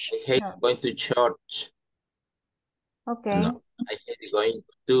 Church. I hate going to church. Okay. No, I hate going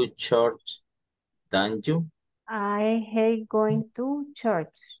to church. Don't you? I hate going to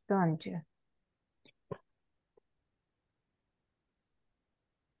church, don't you?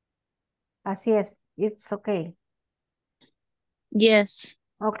 Así es. It's okay. Yes.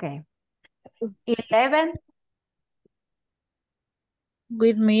 Okay. 11.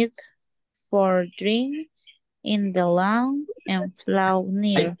 We meet for drink in the lawn and flow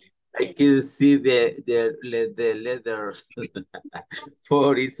near. I can see the letters.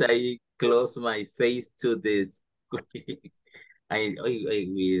 For it, I close my face to this. I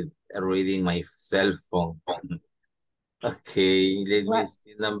will reading my cell phone. Okay, let me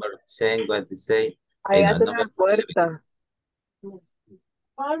see number 10, what to say. Allá No, tenés la puerta.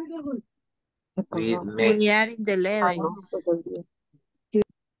 we We are in the 11.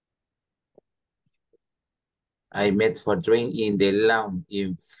 I met for drink in the lawn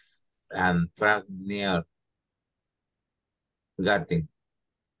and front near garden.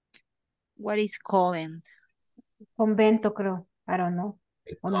 What is convent? Convento, creo. I don't know.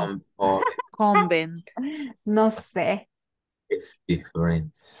 Convent. No sé. It's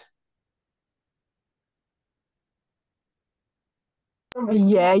different.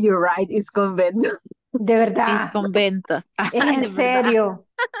 Yeah, you're right. It's convento. De verdad. Es convento. Es en De verdad. serio.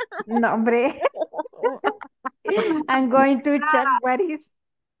 No, hombre. I'm going to check what is.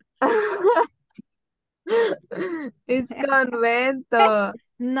 It's convento.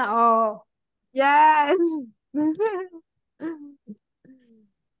 No. Yes.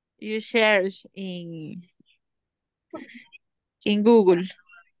 You search in Google.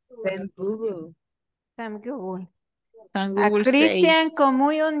 Send Google. Some Google. And A Google say, Christian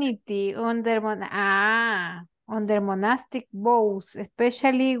community under monastic vows,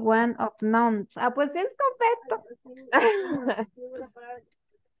 especially one of nuns. Ah, pues es convento.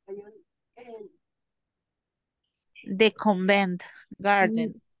 the convent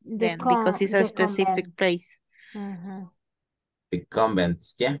garden, then, because it's a The specific convent. place. Uh-huh. The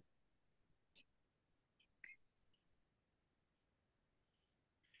convents, yeah.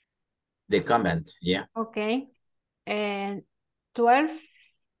 The convent, yeah. Okay. And 12.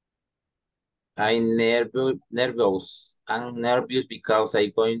 I'm nervous. I'm nervous because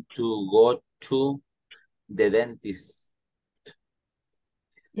I'm going to go to the dentist.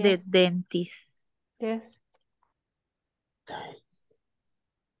 The Yes. dentist. Yes.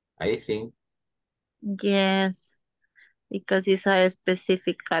 I think. Yes, because it's a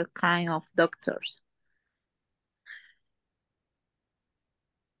specific kind of doctors.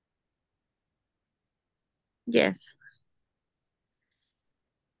 Yes.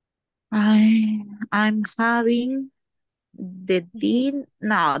 I'm having the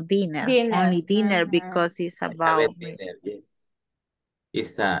dinner. Dinner. Only dinner Uh-huh. because it's Have a about me. dinner, yes.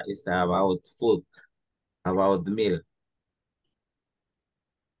 It's about food, about the meal.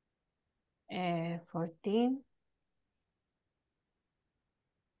 14.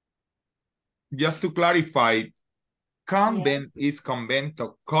 Just to clarify, convent is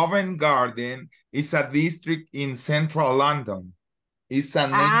convento. Covent Garden is a district in central London. It's a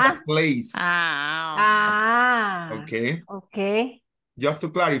name of place. Okay. Okay. Just to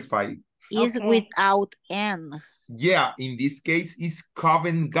clarify. Is without N. Yeah, in this case, it's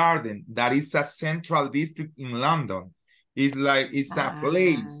Covent Garden. That is a central district in London. It's like, it's a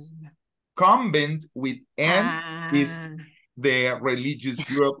place. Convent with N is the religious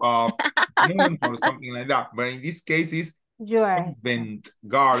group of nuns or something like that. But in this case, it's Covent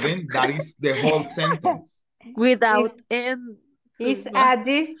Garden. That is the whole sentence. Without N. It's a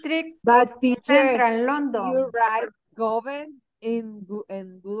district But of teacher, central London. you write Coven in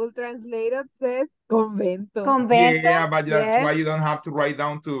Google Translate it says convento. Convento. Yeah, but that's yes. why you don't have to write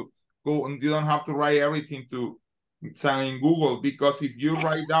down to go, and you don't have to write everything to sign in Google, because if you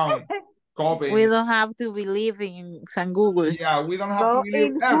write down Coven, We don't have to believe in San Google. yeah, we don't have to So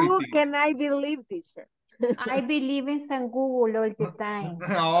believe in everything. who can I believe, teacher? I believe in San Google all the time.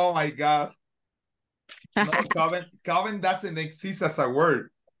 Oh my God. No, Coven doesn't exist as a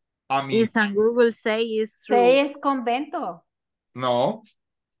word. I mean, If San Google say it's true. Say es convento. no.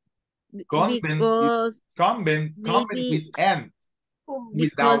 Convent Because is convent with N.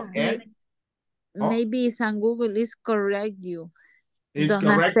 Without N. Maybe San Google is correct you. It's Don't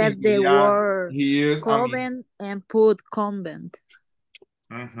correct. accept the Yeah, word he is, convent and put convent.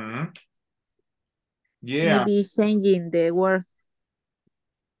 Yeah. Maybe changing the word.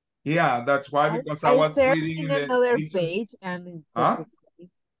 Yeah, that's why, because I was searched reading in another page and it said the same.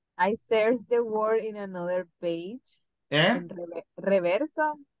 I searched the word in another page. And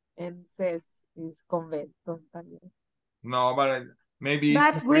reverso, and says is convento también. No, but maybe.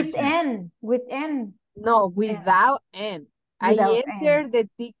 But with N. No, without N. Without I entered the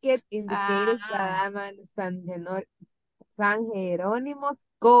ticket indicated San Jerónimo's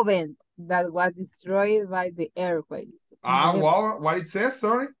convent that was destroyed by the earthquakes. Well, what it says,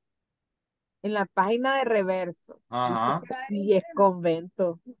 sorry? En la página de reverso. Dice que sí es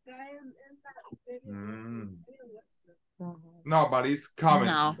convento. No, but it's coming.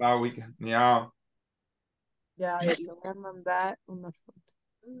 No. Yeah. Ya, le voy a mandar una foto.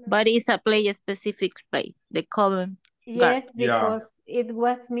 But it's a place, specific place. The common. Yes, because it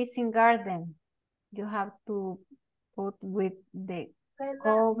was missing garden. You have to put with the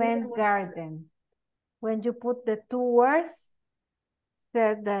Covent Garden. When you put the two words,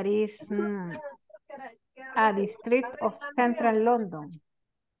 that is a district of central London.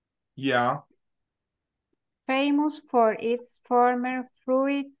 Yeah. Famous for its former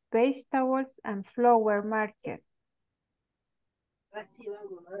fruit, vegetables, and flower market.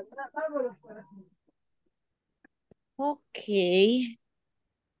 Okay.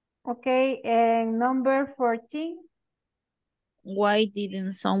 Okay, and number 14. Why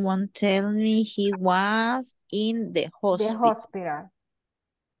didn't someone tell me he was in the hospital? The hospital.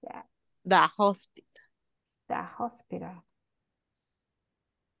 Yeah. The hospital. The hospital.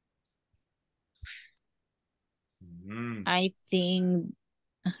 I think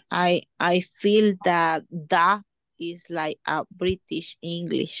I feel that da is like a British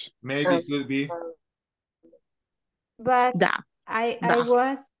English. Maybe it could be. But Da. I Da.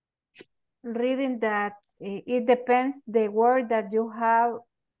 was reading that it depends the word that you have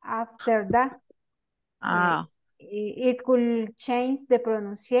after that. Ah. It could change the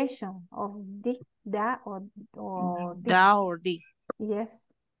pronunciation of the, da, or the. Da or di. Yes.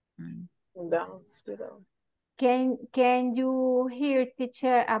 Bounce without. Can you hear,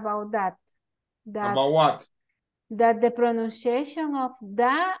 teacher, about that? About what? That the pronunciation of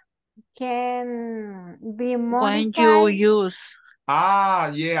da can be When modified. you use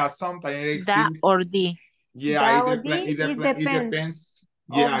Yeah, sometimes it da exists. or di. Yeah, Da or di, it depends.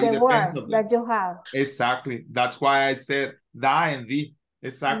 Yeah, of the it depends word of that you have. Exactly. That's why I said da and the.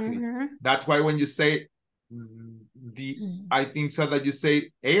 Exactly. That's why when you say the, I think so that you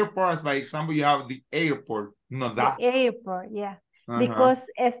say airport, as by example, you have the airport. No, da. The airport, yeah. Because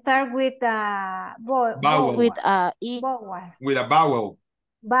it start with a vowel. With a e. vowel. With a vowel.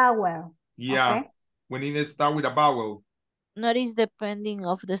 Vowel. Yeah. Okay. When it start with a vowel. Not is depending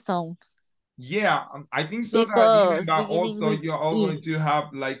of the sound. Yeah, I think so that even Because that beginning also with you're always to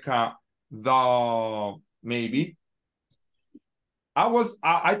have like the maybe.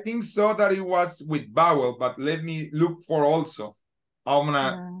 I think so that it was with vowel, but let me look for also. I'm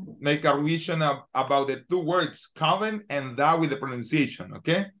gonna make a revision about the two words, coven and that with the pronunciation,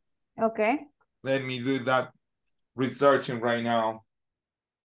 okay? Okay. Let me do that researching right now.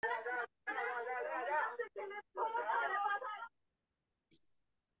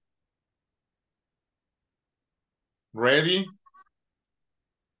 Ready?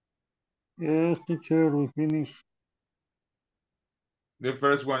 Yes, teacher, we finished. The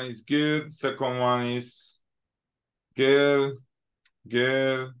first one is good. Second one is good,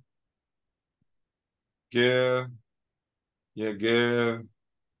 good, good. Yeah, good.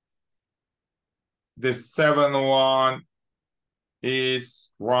 The seventh one is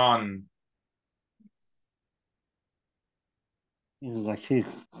run. Is the shift.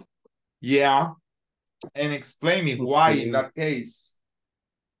 Yeah. And explain me why in that case.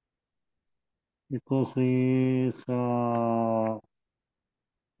 Because it's a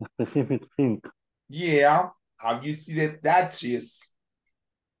specific thing. Yeah. Have you seen the Duchess?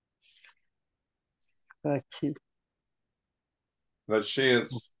 That shift. The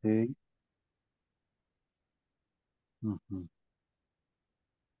shields. Okay.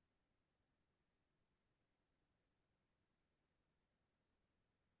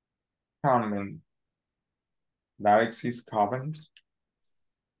 Common. That exists covenant.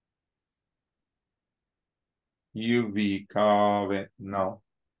 UV covenant. No.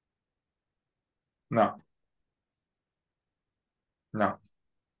 No. No.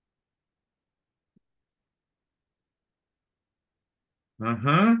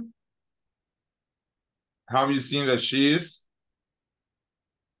 Have you seen the she's?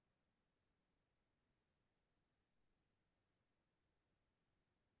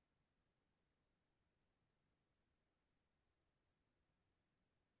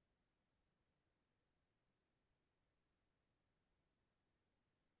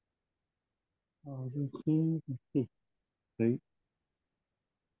 Okay.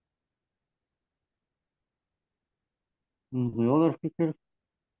 The other picture.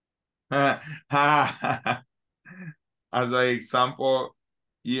 As an example,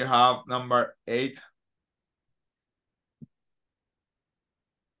 you have number 8.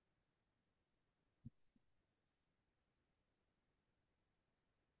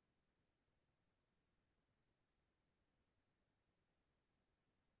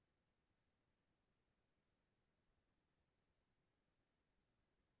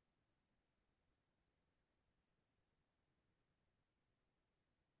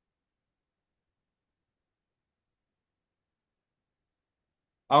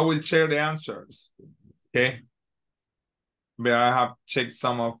 I will share the answers. Okay. But I have checked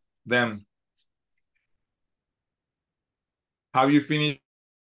some of them. Have you finished?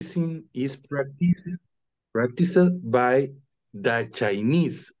 Is practiced by the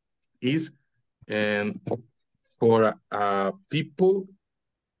Chinese. Is for people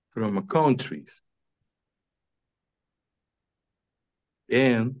from countries.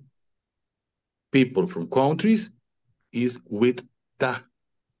 And people from countries is with the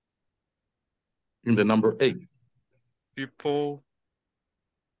in the number 8. People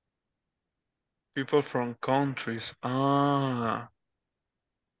from countries.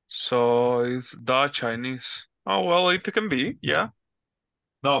 So it's the Chinese. Oh, well, it can be, yeah.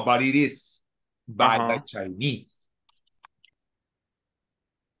 No, but it is by the Chinese.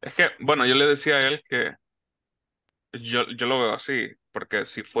 Es que, bueno, yo le decía a él que yo lo veo así, porque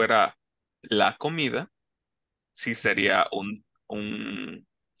si fuera la comida, sí sería un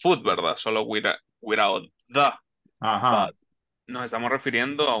food, ¿verdad? Solo without the. Ajá. But nos estamos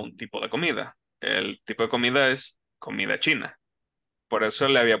refiriendo a un tipo de comida. El tipo de comida es comida china. Por eso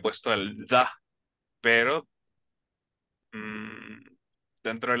le había puesto el the, pero mm,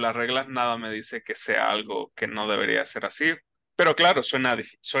 dentro de las reglas nada me dice que sea algo que no debería ser así. Pero claro,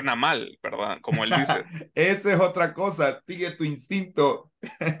 suena mal, ¿verdad? Como él dice. Eso es otra cosa. Sigue tu instinto.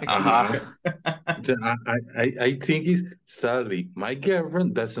 Ajá. I think it's sadly, my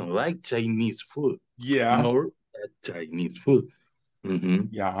girlfriend doesn't like Chinese food. Yeah. Nor Chinese food.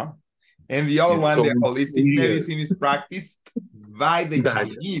 Yeah. And the other It's one, so the holistic weird. medicine is practiced by the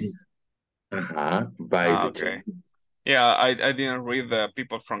Chinese. By the Okay. Chinese. Yeah, I didn't read the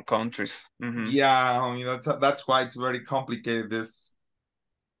people from countries. Yeah, I mean that's why it's very complicated. This.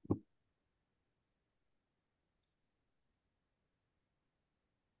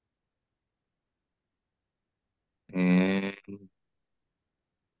 And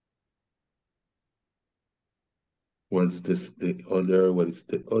what's this? The other? What is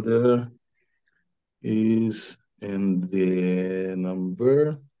the other? Is in the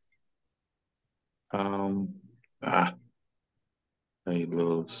number. I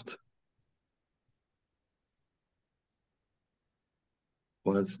lost.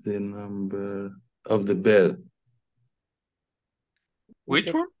 What's the number of the bed?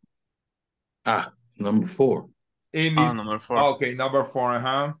 Which one? Number 4. Number 4. Okay, number 4,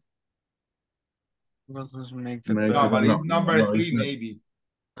 huh? Let's make No, but it's number 3, maybe.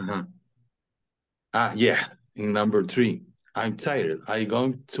 Yeah, in number 3. I'm tired. I'm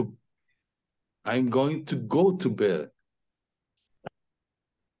going to go to bed.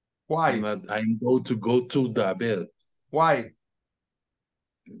 Why? I'm going to go to the bed. Why?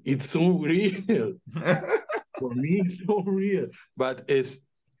 It's so real. For me, it's so real. But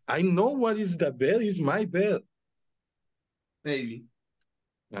I know what is the bed. It's my bed. Maybe.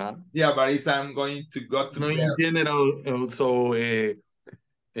 Yeah, but it's I'm going to go to bed. In general, also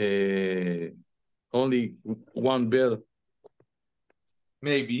only one bed.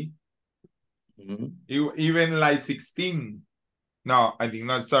 Maybe. Even like 16. No, I think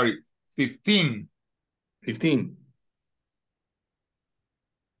not. Sorry, 15. 15.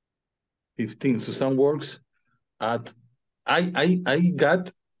 Susan works at. I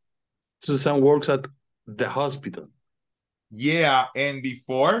got Susan works at the hospital. Yeah, and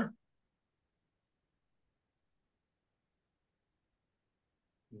before?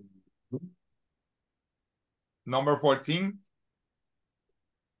 Number 14.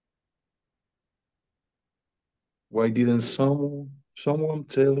 Why didn't someone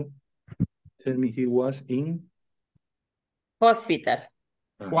tell me he was in hospital?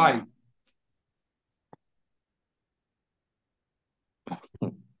 Why?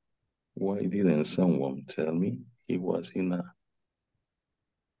 Why didn't someone tell me he was in a?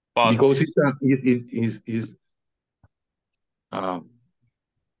 But because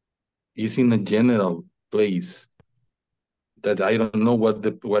it's in a general place that I don't know what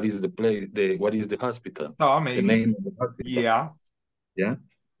is the place, what is the hospital. So maybe. The name of the hospital. Yeah. Yeah.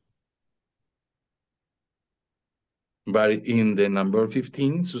 But in the number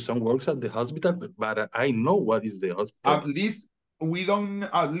 15, Susan works at the hospital, but I know what is the hospital. At least we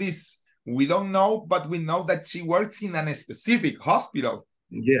don't know, but we know that she works in a specific hospital.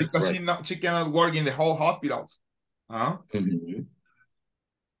 Yeah, because right. she cannot work in the whole hospitals. Huh?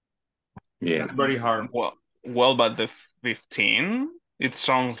 Yeah. It's very hard. Well, but the 15, it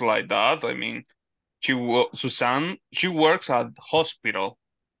sounds like that. I mean, Susan, she works at hospital.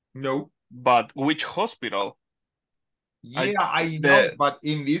 No. But which hospital? Yeah, I know, but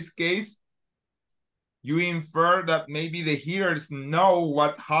in this case, you infer that maybe the hearers know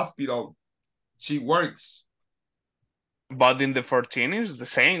what hospital she works. But in the 14 is the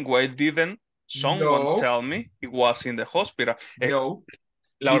same. Why didn't someone tell me it was in the hospital? No,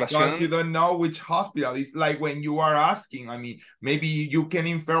 because you don't know which hospital. It's like when you are asking, I mean, maybe you can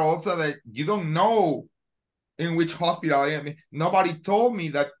infer also that you don't know in which hospital. I mean, nobody told me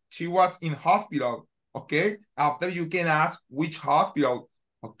that she was in hospital. Okay, after you can ask which hospital.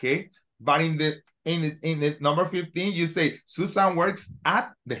 Okay, but in the number 15, you say Susan works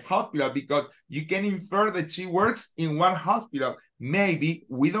at the hospital because you can infer that she works in one hospital. Maybe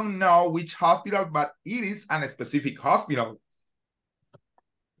we don't know which hospital, but it is a specific hospital.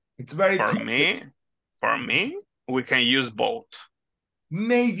 It's very complex. For me, we can use both.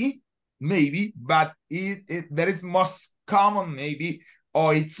 Maybe, but that is most common, maybe,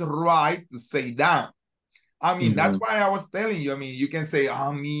 or it's right to say that. I mean, that's why I was telling you. I mean, you can say,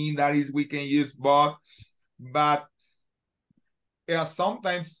 I mean, that is, we can use both, but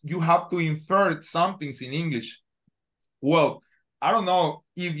sometimes you have to infer some things in English. Well, I don't know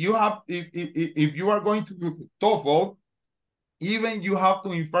if you have if you are going to do TOEFL, even you have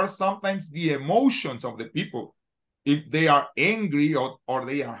to infer sometimes the emotions of the people. If they are angry or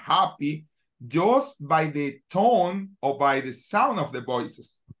they are happy, just by the tone or by the sound of the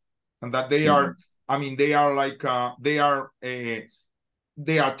voices, and that they are, I mean, they are like they are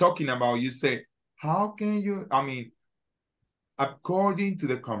talking about. You say, how can you? I mean, according to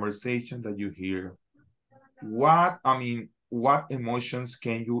the conversation that you hear, what emotions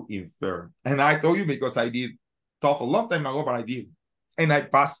can you infer? And I told you because I did TOEFL a long time ago, but I did, and I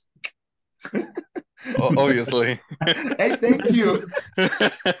passed. Obviously. Hey, thank you.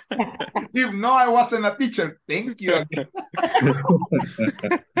 If no, I wasn't a teacher. Thank you again.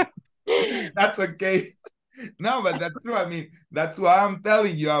 That's okay. No, but that's true. I mean, that's why I'm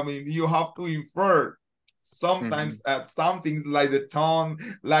telling you. I mean, you have to infer sometimes at some things like the tone,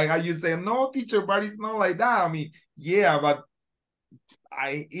 like how you say, no, teacher, but it's not like that. I mean, yeah, but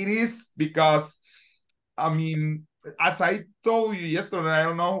it is because, I mean, as I told you yesterday, I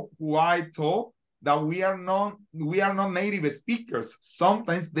don't know who I told, that we are not native speakers.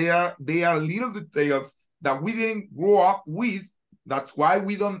 Sometimes they are little details that we didn't grow up with. That's why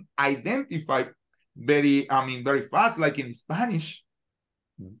we don't identify very fast, like in Spanish.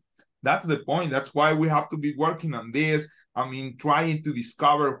 That's the point. That's why we have to be working on this. I mean, trying to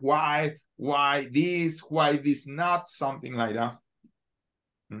discover why this not, something like that.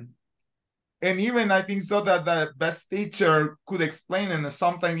 And even I think so that the best teacher could explain, and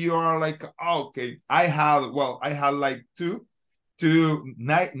sometimes you are like, oh, okay, I had like two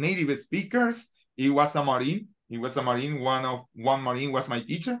native speakers. It was a Marine. One Marine was my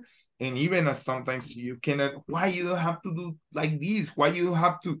teacher. And even sometimes you cannot, why you don't have to do like this? Why do you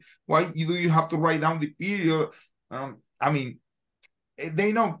have to write down the period? I mean,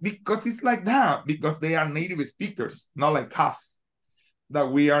 they know, because it's like that, because they are native speakers, not like us, that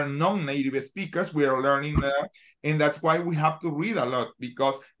we are non-native speakers. We are learning that, and that's why we have to read a lot,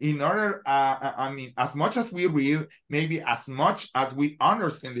 because in order, as much as we read, maybe as much as we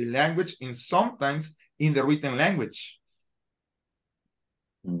understand the language, and sometimes in the written language.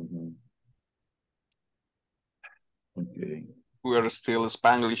 Okay. We are still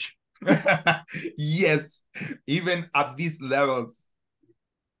Spanglish. Yes, even at these levels.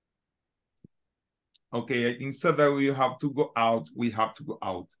 Okay, I think so that we have to go out.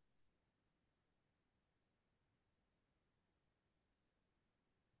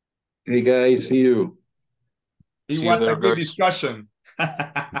 Hey guys, see you. It was a good discussion.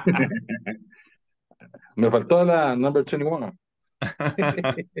 Me faltó la number 21.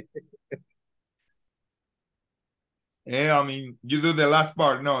 Yeah, I mean, you do the last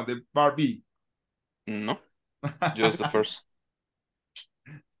part, no, the part B. No, just the first.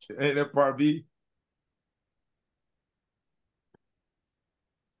 The part B.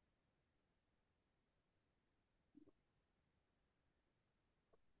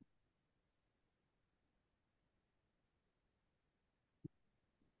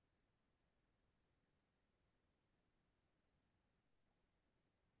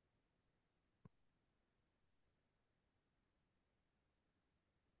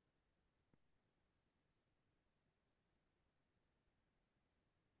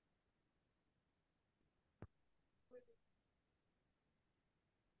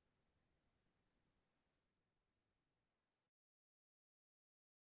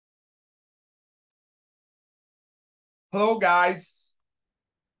 Hello, guys.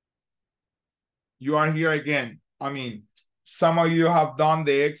 You are here again. I mean, some of you have done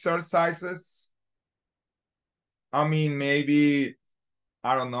the exercises. I mean, maybe,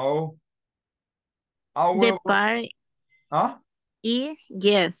 I don't know. The part Huh? E,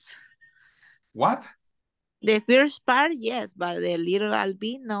 yes. What? The first part, yes, but the little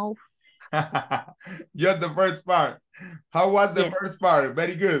B, no. Just the first part. How was the first part?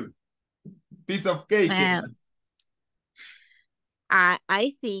 Very good. Piece of cake.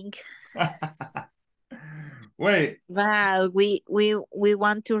 I think. Wait. But we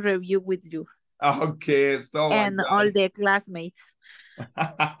want to review with you. Okay, so and all the classmates.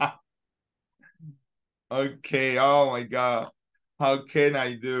 Okay, oh my God. How can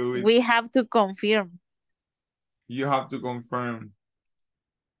I do it? We have to confirm. You have to confirm.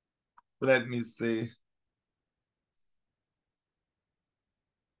 Let me see.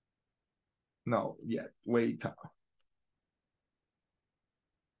 No, yet. Wait.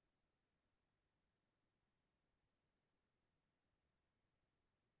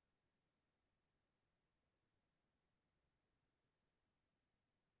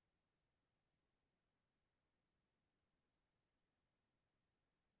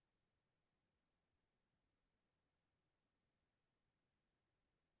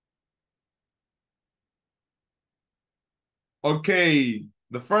 Okay,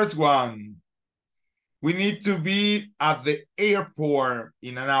 the first one. We need to be at the airport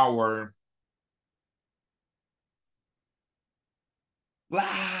in an hour.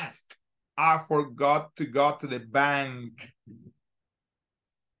 Last, I forgot to go to the bank.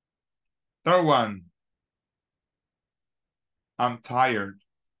 Third one. I'm tired.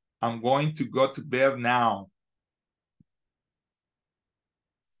 I'm going to go to bed now.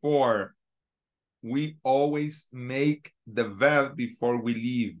 4. We always make the bed before we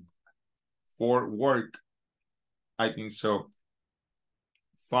leave for work. I think so.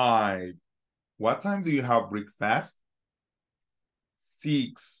 5. What time do you have breakfast?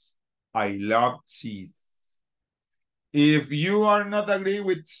 6. I love cheese. If you are not agree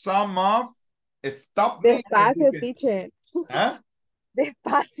with some of, stop me. Despacio, teacher. Huh?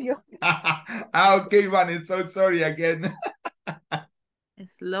 Despacio. Okay, Vanessa, so sorry again.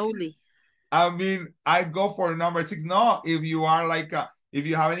 Slowly. I mean, I go for number 6. No, if you are like, if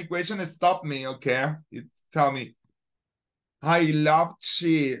you have any question, stop me, okay? You tell me. I love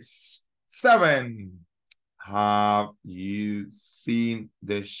cheese. 7. Have you seen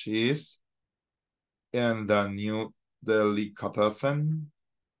the cheese in the new delicatessen?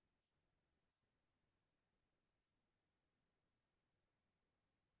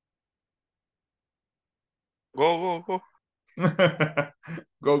 Go, go,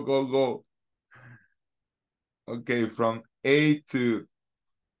 go. Go. Okay, from 8 to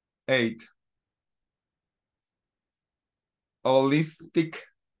 8. Holistic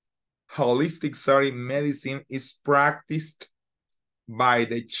medicine is practiced by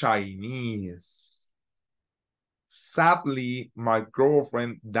the Chinese. Sadly, my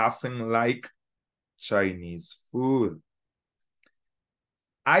girlfriend doesn't like Chinese food.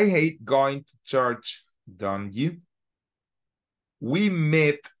 I hate going to church, don't you? We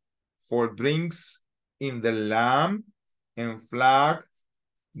met for drinks in the Lamb and Flag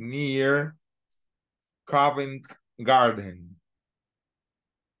near Covent Garden.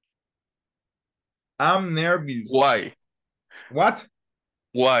 I'm nervous. Why? What?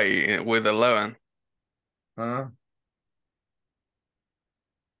 Why with 11?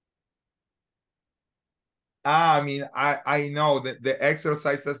 I mean, I know that the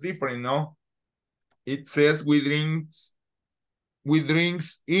exercise is different, no? It says with drinks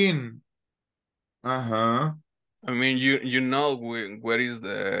in. Uh-huh. I mean, you know where is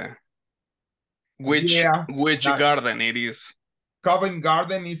the which garden it is. Covent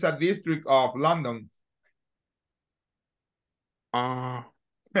Garden is a district of London. I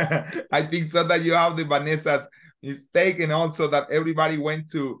think so that you have the Vanessa's mistake, and also that everybody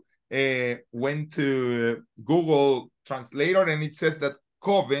went to Google Translator, and it says that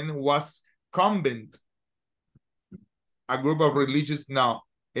Coven was convent, a group of religious. No,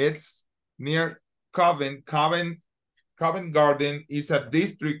 it's near Covent. Covent Garden is a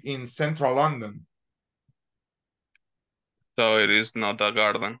district in central London. So it is not a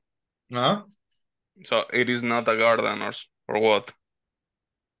garden. Huh? So it is not a garden or what?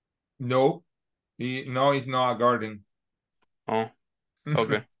 No, no, it's not a garden. Oh,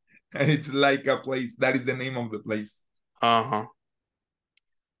 okay. It's like a place. That is the name of the place. Uh-huh.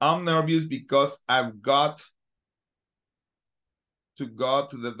 I'm nervous because I've got to go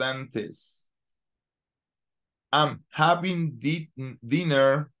to the dentist. I'm having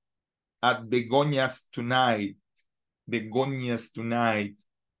dinner at Begonia's tonight. Begonia's tonight.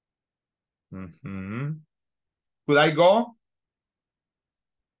 Could I go?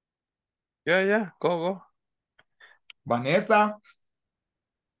 Yeah, go. Vanessa?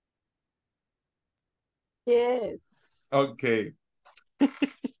 Yes. Okay.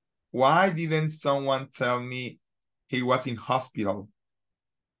 Why didn't someone tell me he was in hospital?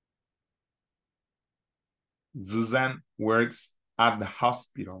 Susan works at the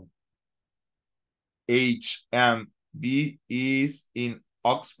hospital. HMB is in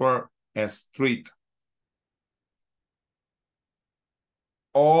Oxford Street.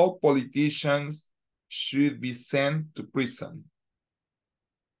 All politicians should be sent to prison.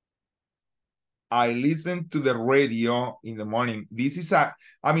 I listen to the radio in the morning. This is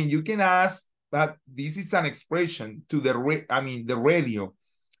you can ask that this is an expression to the radio.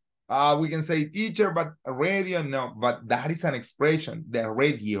 We can say teacher, but radio, no, but that is an expression, the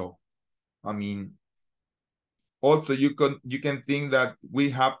radio. I mean, also you can think that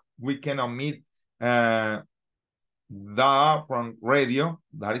we can omit the from radio.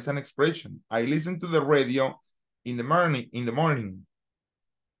 That is an expression. I listen to the radio in the morning.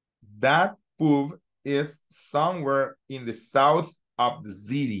 That pub is somewhere in the south of the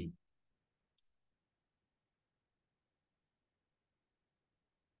city.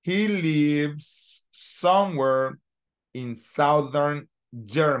 He lives somewhere in southern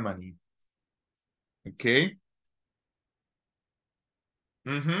Germany. Okay.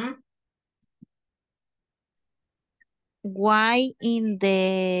 Why in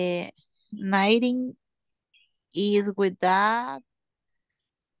the 19 is with that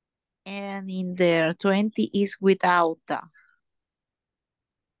and in the 20 is without that?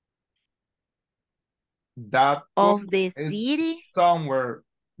 That Of the is city, somewhere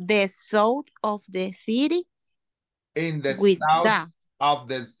the south of the city in the with south that. of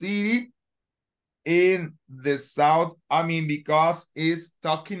the city, in the south, I mean, because it's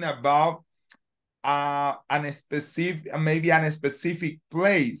talking about an specific, maybe an specific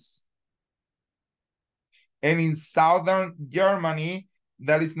place. And in southern Germany,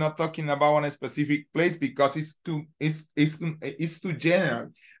 that is not talking about a specific place because it's too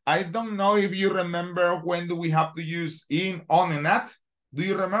general. I don't know if you remember when do we have to use in, on, and at. Do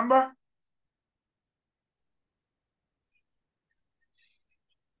you remember?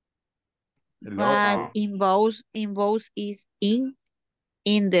 Hello? But in both is in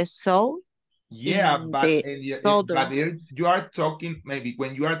the south. Yeah, in but the southern. you are talking, maybe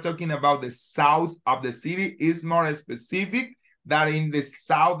when you are talking about the south of the city is more specific than in the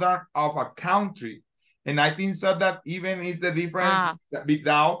southern of a country. And I think so that even is the difference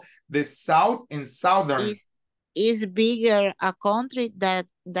without the south and southern. Is bigger a country than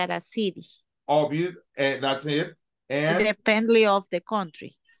a city. Obvious, that's it. And Depending of the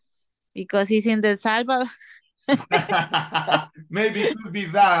country. Because it's in the Salvador. maybe it could be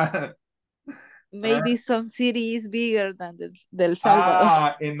that. Maybe some city is bigger than the El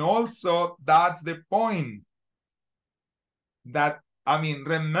Salvador. And also that's the point. That, I mean,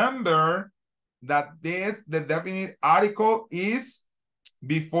 remember that the definite article is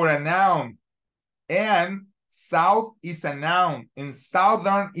before a noun. And south is a noun. And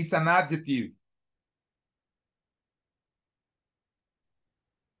southern is an adjective.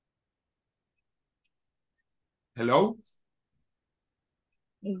 Hello?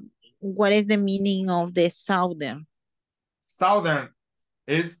 What is the meaning of the southern? Southern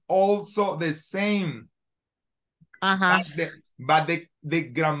is also the same. But the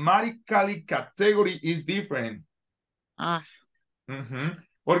grammatically category is different.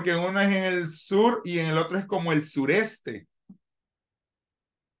 Porque uno es en el sur y en el otro es como el sureste.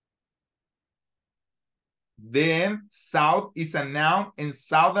 Then south is a noun and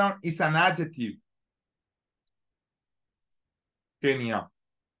southern is an adjective. Kenya.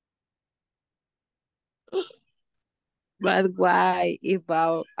 But why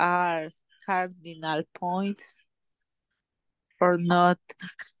about our cardinal points or not?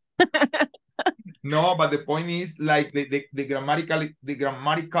 No, but the point is like the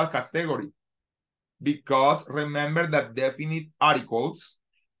grammatical category. Because remember that definite articles,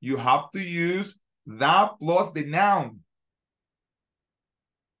 you have to use the plus the noun.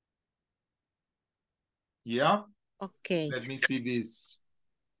 Yeah? Okay. Let me see this.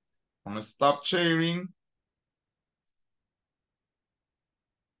 I'm gonna stop sharing.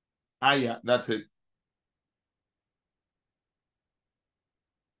 Yeah, that's it.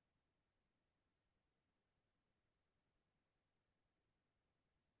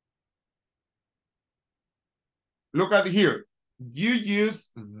 Look at here. You use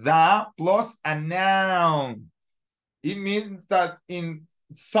the plus a noun. It means that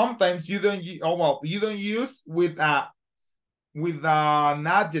sometimes you don't use with an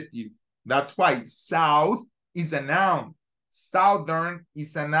adjective. That's why south is a noun. Southern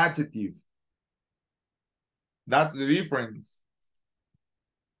is an adjective. That's the difference.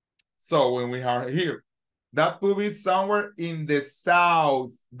 So when we are here, that will be somewhere in the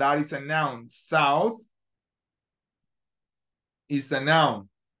south. That is a noun. South is a noun.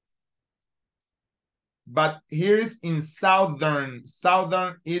 But here is in southern.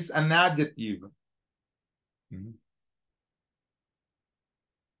 Southern is an adjective.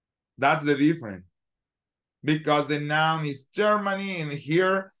 That's the difference. Because the noun is Germany, and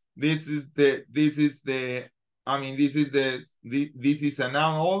here this is a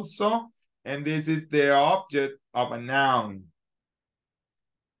noun also, and this is the object of a noun.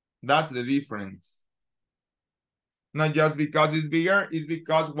 That's the difference. Not just because it's bigger, it's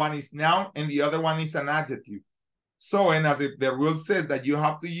because one is noun and the other one is an adjective. So, and as if the rule says that you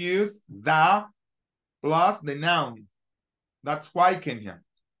have to use the plus the noun. That's why, Kenya.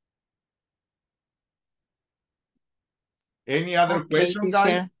 Any other question, teacher.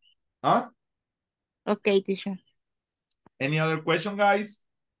 guys? Huh? Okay, teacher. Any other question, guys?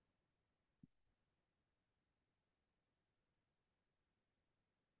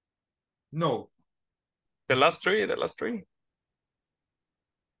 No. The last three. The last three.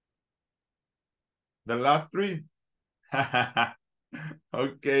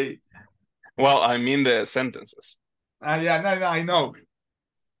 Okay. Well, I mean the sentences. Yeah, no, I know.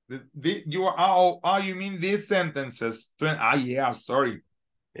 You mean these sentences? Yeah, sorry.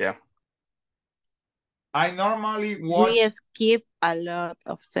 Yeah. I normally watch. We skip a lot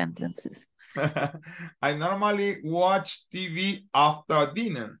of sentences. I normally watch TV after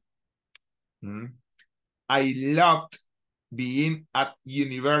dinner. I loved being at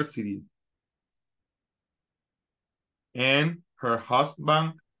university. And her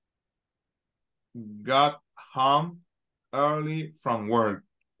husband got home early from work.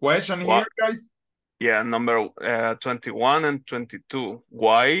 Question here, guys? Yeah, number 21 and 22.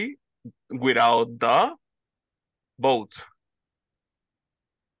 Why without the both?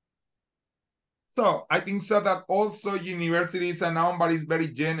 So I think so that also university is a noun, but it's very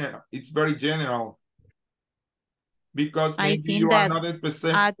general. It's very general. Because maybe you are not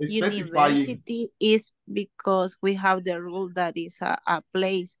specifying. University is because we have the rule that is a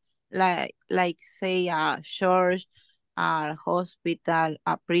place like say a church, a hospital,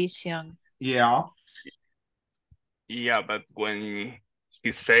 a prison. Yeah. Yeah, but when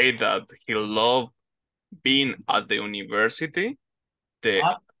he said that he loved being at the university,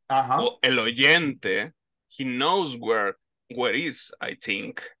 el oyente, he knows where is, I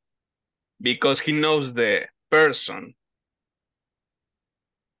think, because he knows the person.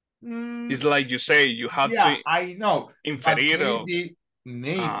 It's like you say, you have to. I know. But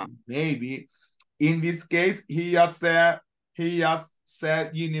maybe in this case he just said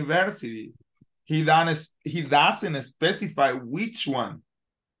university. He doesn't specify which one.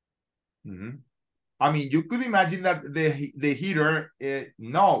 I mean, you could imagine that the heater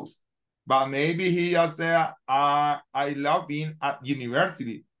knows, but maybe he just said, I love being at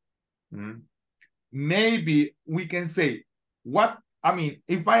university. Maybe we can say,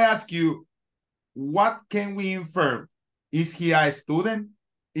 if I ask you, what can we infer? Is he a student?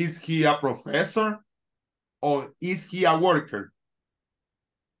 Is he a professor? Or is he a worker?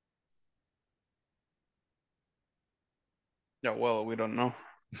 Yeah, well, we don't know.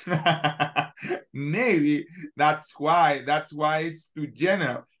 Maybe that's why it's too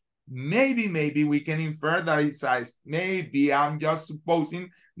general. Maybe we can infer that it's maybe I'm just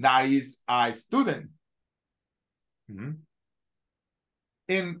supposing that is a student.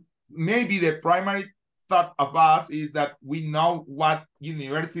 And maybe the primary thought of us is that we know what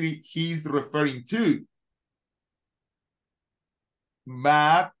university he's referring to,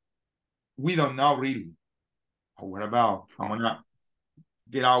 but we don't know really. What about? I'm gonna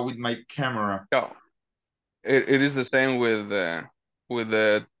get out with my camera. Yeah, it is the same with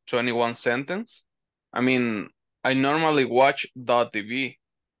the 21 sentence. I mean, I normally watch .tv.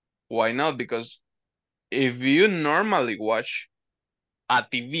 Why not? Because if you normally watch a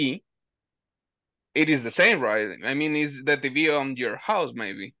TV, it is the same, right? I mean, is the TV on your house,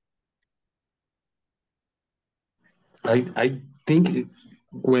 maybe? I think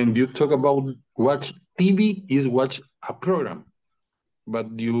when you talk about watch TV is watch a program, but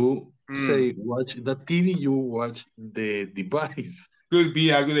you say watch the TV, you watch the device. Could be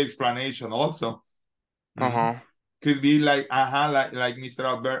a good explanation also. Could be like Mr.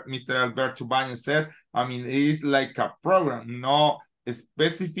 Alberto Baño says. I mean, it is like a program, not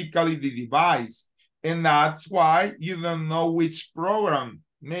specifically the device. And that's why you don't know which program.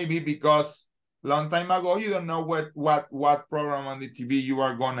 Maybe because long time ago, you don't know what program on the TV you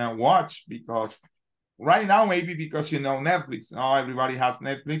are gonna watch, because right now, maybe because you know Netflix. Now everybody has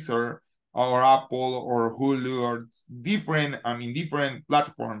Netflix or Apple or Hulu or different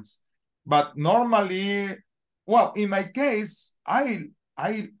platforms. But normally, well, in my case, I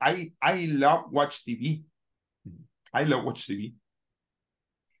love watch TV. I love watch TV.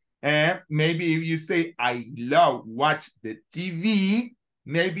 And maybe if you say I love watch the TV,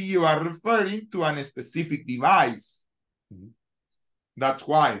 maybe you are referring to a specific device. That's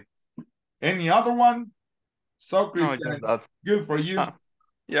why. Any other one? So, Christian, good for you.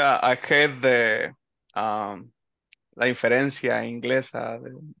 Yeah, I hate the la inferencia inglesa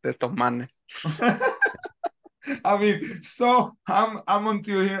de estos manes. I mean, so I'm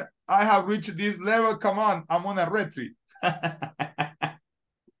until here. I have reached this level. Come on, I'm on a retreat.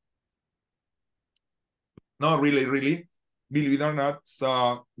 No, really, believe it or not.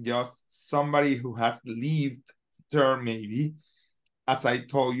 So just somebody who has lived there, maybe, as I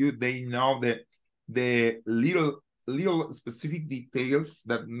told you, they know that the little specific details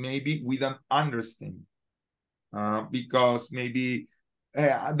that maybe we don't understand. Because maybe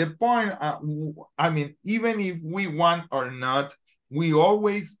the point, I mean, even if we want or not, we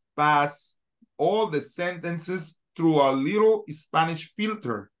always pass all the sentences through a little Spanish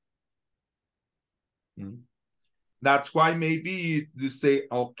filter. That's why maybe you say,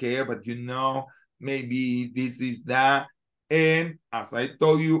 okay, but you know, maybe this is that. And as I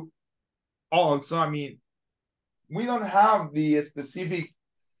told you, also, I mean, we don't have the specific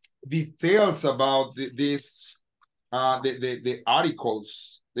details about the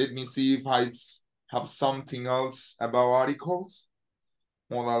articles. Let me see if I have something else about articles.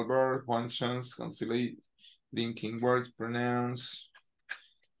 Modal verb, functions, conciliate, linking words, pronouns.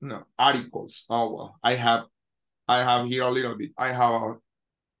 No, articles. Oh well, I have here a little bit. I have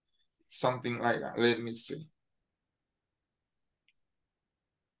something like that. Let me see.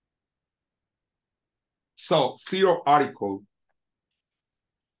 So, zero article.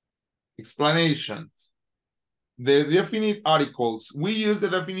 Explanations. The definite articles. We use the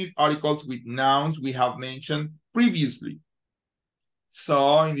definite articles with nouns we have mentioned previously.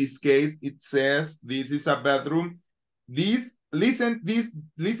 So in this case, it says, this is a bedroom. Listen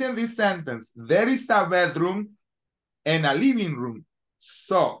this sentence. There is a bedroom and a living room.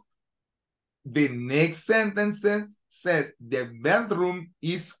 So the next sentence says the bedroom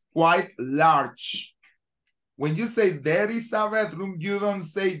is quite large. When you say there is a bedroom, you don't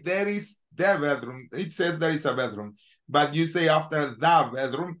say there is the bedroom. It says there is a bedroom, but you say after the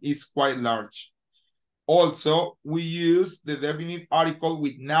bedroom is quite large. Also, we use the definite article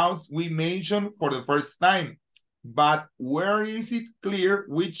with nouns we mentioned for the first time. But where is it clear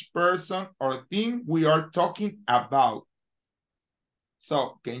which person or thing we are talking about?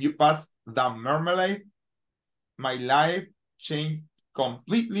 So, can you pass the marmalade? My life changed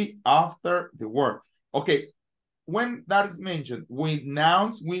completely after the war. Okay, when that is mentioned, with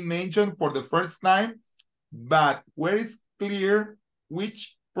nouns we mentioned for the first time, but where is clear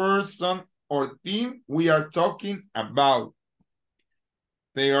which person or thing we are talking about?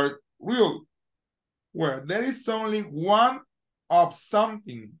 They are real. Where there is only one of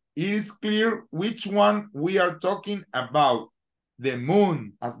something, it is clear which one we are talking about. The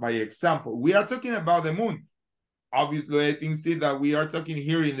moon, as by example. We are talking about the moon. Obviously, I think see that we are talking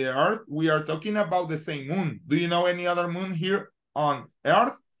here in the earth. We are talking about the same moon. Do you know any other moon here on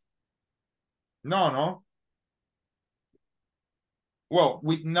earth? No. Well,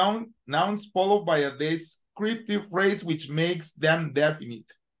 with nouns followed by a descriptive phrase which makes them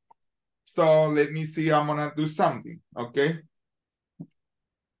definite. So let me see, I'm gonna do something, okay?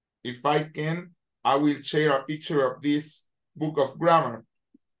 If I can, I will share a picture of this book of grammar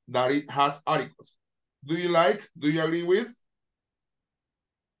that it has articles. Do you like? Do you agree with?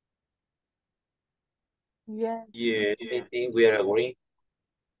 Yes. Yes, I think we are agreeing.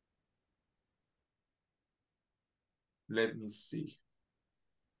 Let me see.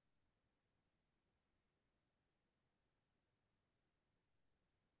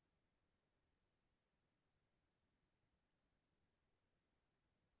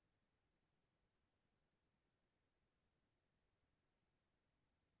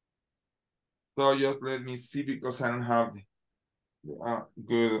 So just let me see because I don't have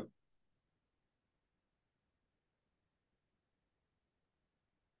good.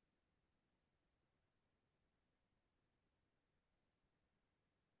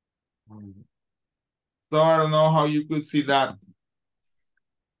 So I don't know how you could see that.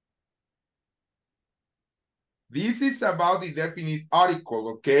 This is about the definite article,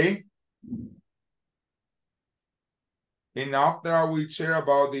 okay? And after I will share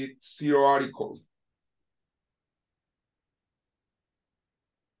about the zero article.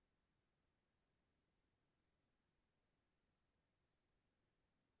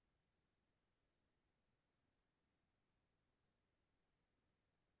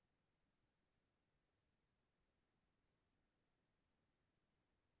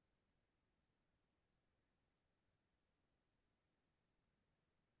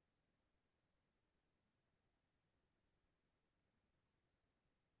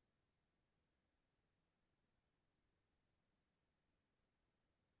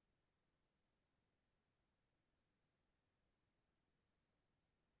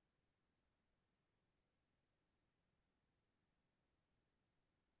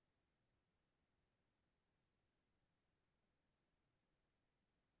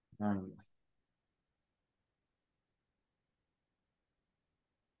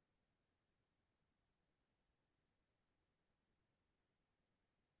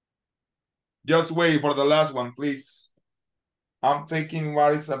 Just wait for the last one, please. I'm taking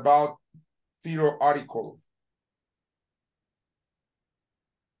what is about zero article.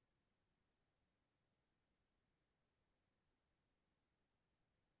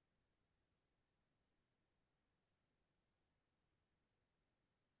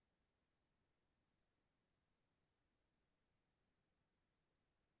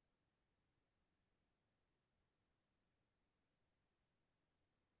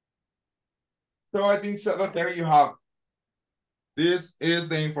 So I think so that there you have. This is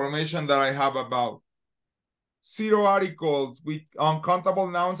the information that I have about zero articles with uncountable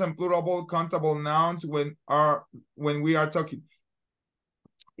nouns and plural countable nouns when we are talking.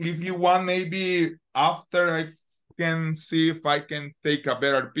 If you want, maybe after I can see if I can take a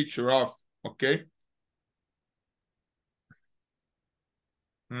better picture of, okay?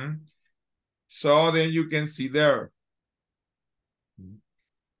 So then you can see there.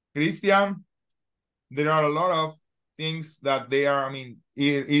 Christian, there are a lot of things that they are, I mean,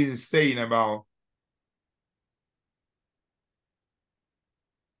 it is saying about.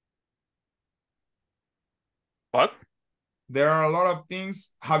 What? There are a lot of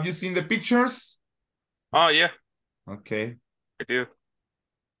things. Have you seen the pictures? Oh, yeah. Okay. I do.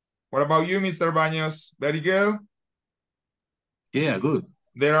 What about you, Mr. Baños? Very good? Yeah, good.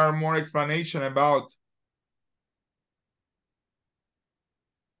 There are more explanation about.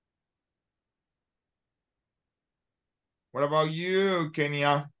 What about you,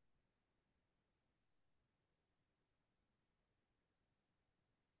 Kenya?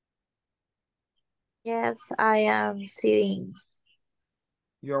 Yes, I am seeing.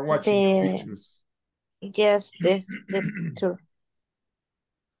 You're watching the pictures. Yes, the picture.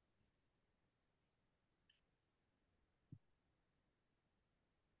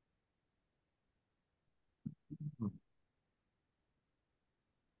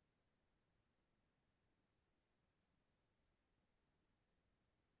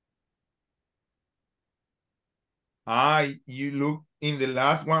 You look in the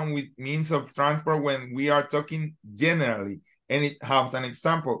last one with means of transport when we are talking generally, and it has an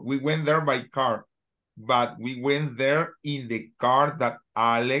example. We went there by car, but we went there in the car that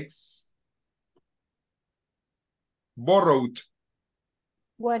Alex borrowed.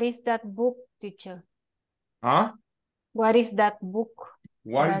 What is that book, teacher? Huh? What is that book?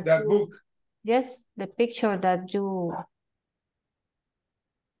 What is that book? Yes, the picture that you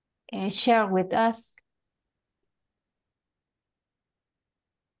share with us.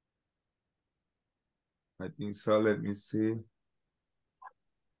 I think so. Let me see.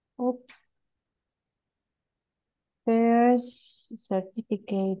 Oops. First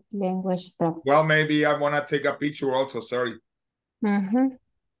certificate language practice. Well, maybe I want to take a picture also. Sorry.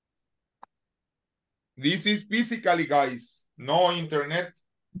 This is physically, guys. No internet.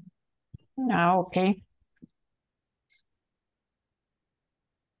 Okay.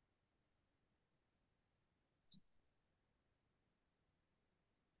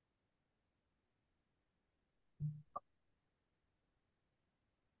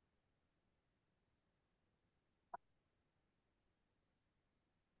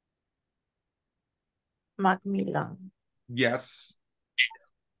 Macmillan. Yes.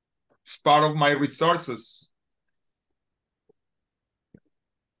 It's part of my resources.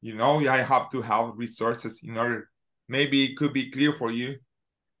 You know, I have to have resources in order. Maybe it could be clear for you.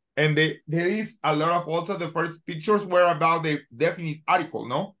 And there is a lot of also the first pictures were about the definite article,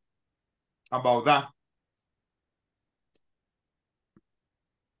 no? About that.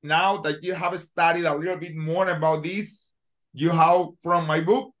 Now that you have studied a little bit more about this, you have from my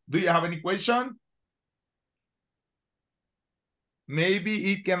book, do you have any question?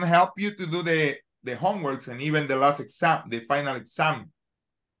 Maybe it can help you to do the homeworks and even the last exam, the final exam.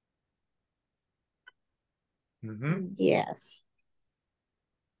 Yes.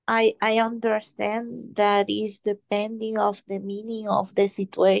 I understand that is depending of the meaning of the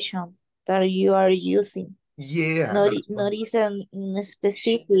situation that you are using. Yeah. Not even in a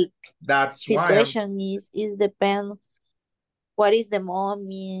specific situation is depend what is the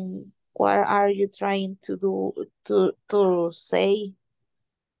moment, what are you trying to do to say.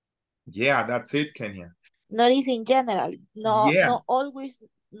 Yeah, that's it, Kenya. Not is in general. Not always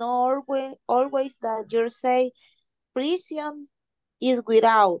that you say prison is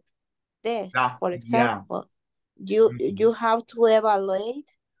without death, for example. You have to evaluate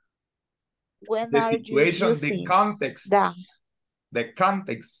when the are situation, you using the context. that. The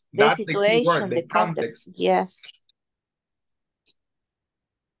context. The That's situation, the key word, the context. Yes.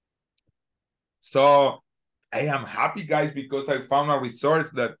 So I am happy, guys, because I found a resource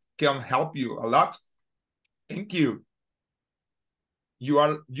that can help you a lot. Thank you.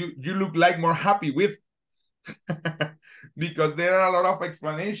 You look like more happy with because there are a lot of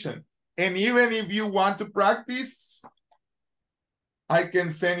explanation. And even if you want to practice, I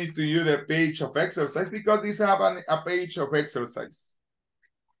can send it to you the page of exercise because these have a page of exercise.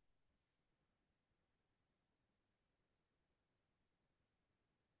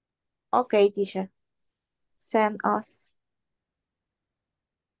 Okay, teacher. Send us.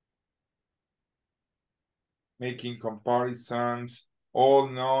 Making comparisons. all,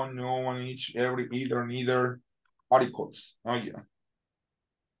 no, no one, each, every, either, neither, articles. Oh, yeah.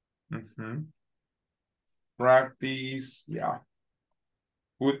 Practice, yeah.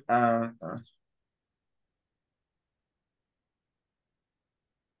 Put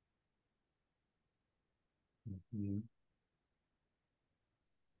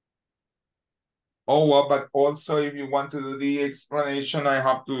Oh, well, but also if you want to do the explanation, I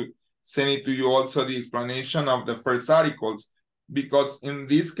have to send it to you also the explanation of the first articles, because in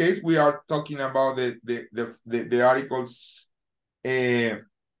this case we are talking about the articles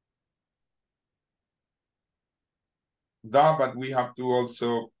but we have to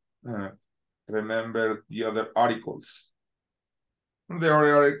also remember the other articles. The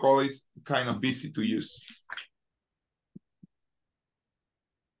other article is kind of easy to use.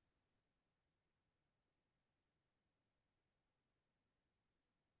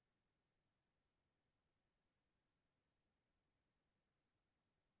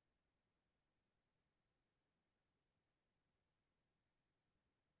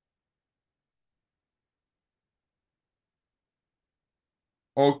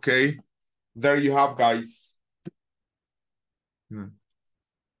 Okay, there you have, guys.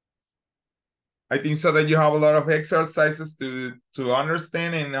 I think so that you have a lot of exercises to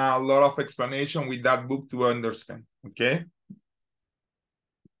understand and a lot of explanation with that book to understand, okay?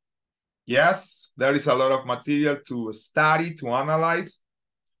 Yes, there is a lot of material to study, to analyze,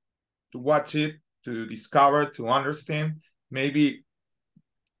 to watch it, to discover, to understand. Maybe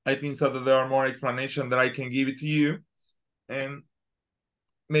I think so that there are more explanations that I can give it to you. And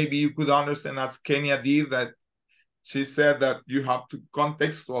maybe you could understand, as Kenya did, that she said that you have to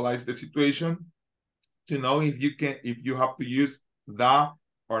contextualize the situation to know if you have to use the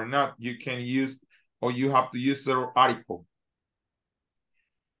or not. You can use, or you have to use the article.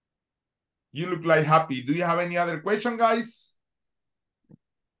 You look like happy. Do you have any other question, guys?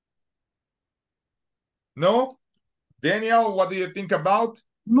 No? Daniel, what do you think about?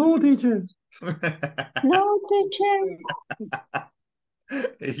 No, teacher. No, teacher.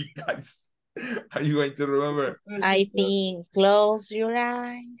 Hey, guys, are you going to remember? I think close your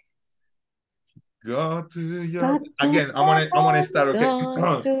eyes. Go to your... Again, I'm gonna start, okay?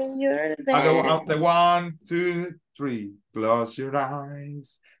 Go to your bed. The 1, 2, 3. Close your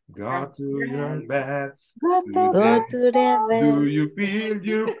eyes. Go to your bed. Go to the bed. Do you feel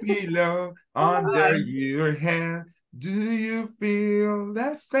your pillow under your head? Do you feel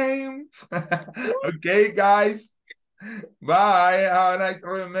the same? Okay, guys. Bye. Have a nice.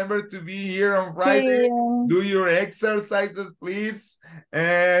 Remember to be here on Friday. Do your exercises, please.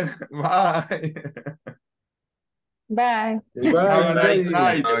 And bye. Bye. Have a nice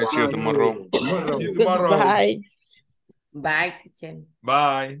night. I'll see you tomorrow. See you tomorrow. Bye. Bye, teacher.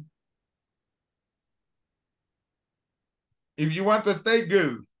 Bye. If you want to stay,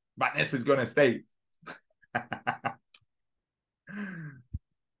 good. Vanessa is gonna stay.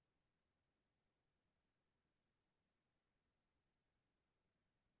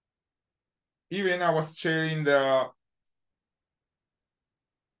 Even I was sharing the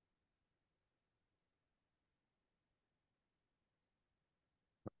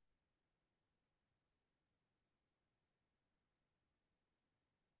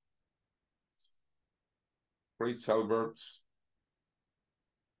phrasal verbs.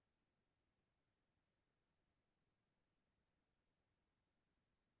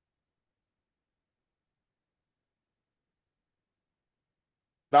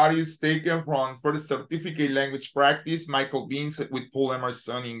 That is taken from First Certificate Language Practice, Michael Beans with Paul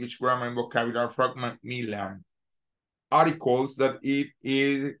Emerson, English Grammar and Vocabulary Fragment, Milan. Articles that it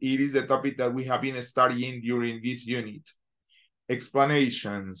is the topic that we have been studying during this unit.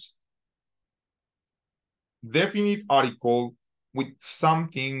 Explanations. Definite article with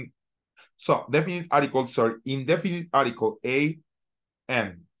something. So definite articles are indefinite article a,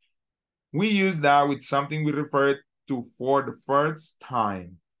 n. We use that with something we refer to for the first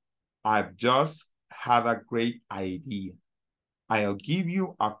time. I've just had a great idea. I'll give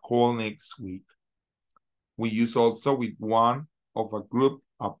you a call next week. We use also with one of a group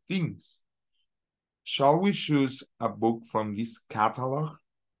of things. Shall we choose a book from this catalog?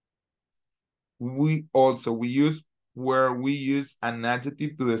 We use where we use an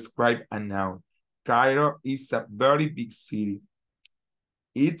adjective to describe a noun. Cairo is a very big city.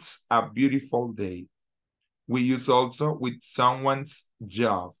 It's a beautiful day. We use also with someone's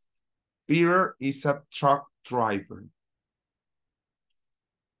job. Peter is a truck driver.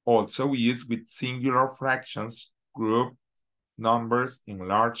 Also, we use with singular fractions, group numbers, and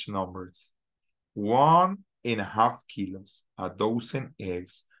large numbers. 1.5 kilos, a dozen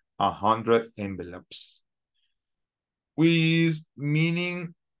eggs, 100 envelopes. We use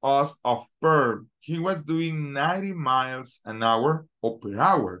meaning us of verb. He was doing 90 miles an hour or per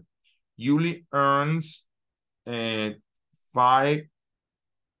hour. Yuli earns $500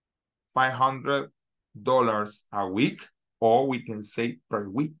 a week, or we can say per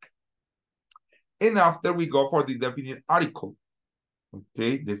week. And after we go for the definite article.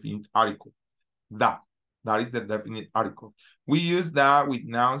 Okay, definite article. That is the definite article. We use that with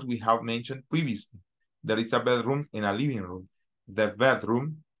nouns we have mentioned previously. There is a bedroom and a living room. The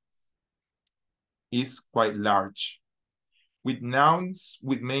bedroom is quite large. With nouns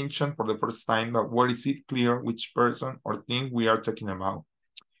we mentioned for the first time, but where is it clear which person or thing we are talking about?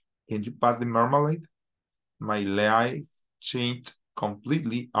 Can you pass the marmalade? My life changed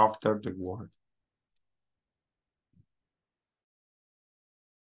completely after the war.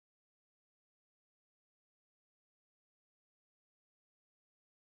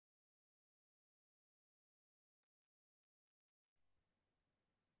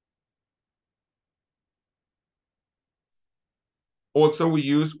 Also, we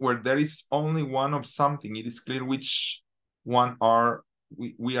use where there is only one of something. It is clear which one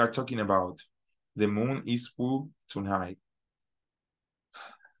we are talking about. The moon is full tonight.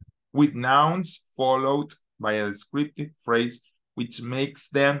 With nouns followed by a descriptive phrase which makes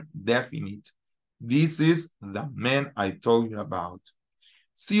them definite. This is the man I told you about.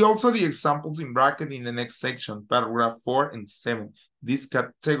 See also the examples in bracket in the next section, paragraph 4 and 7. This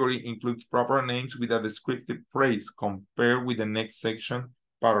category includes proper names with a descriptive phrase compared with the next section,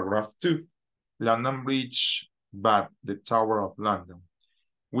 paragraph 2. London Bridge, but the Tower of London.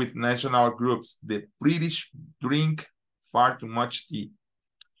 With national groups, the British drink far too much tea.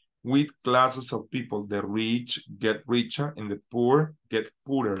 With classes of people, the rich get richer and the poor get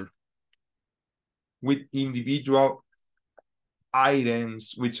poorer. With individual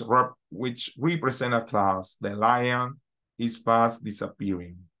items which represent a class, the lion is fast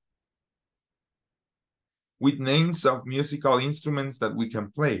disappearing. With names of musical instruments that we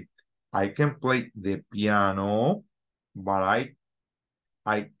can play. I can play the piano, but I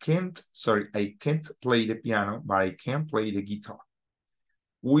can't play the piano, but I can play the guitar.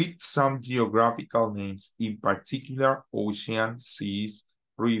 With some geographical names, in particular oceans, seas,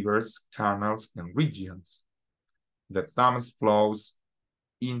 rivers, canals, and regions. The Thames flows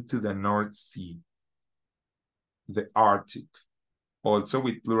into the North Sea, the Arctic. Also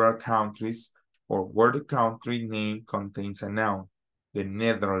with plural countries or where the country name contains a noun, the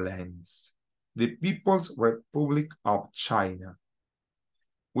Netherlands, the People's Republic of China.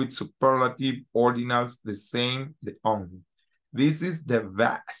 With superlative ordinals, the same, the only. This is the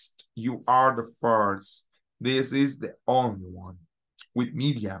best. You are the first. This is the only one. With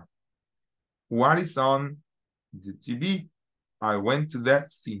media. What is on the TV? I went to the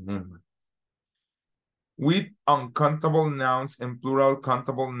cinema. With uncountable nouns and plural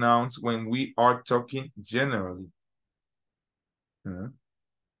countable nouns when we are talking generally.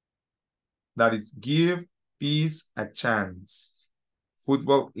 That is give peace a chance.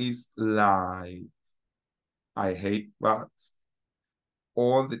 Football is live. I hate bats.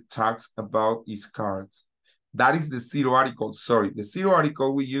 All the talks about is cards. That is the zero article, sorry. The zero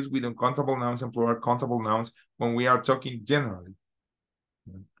article we use with uncountable nouns and plural countable nouns when we are talking generally.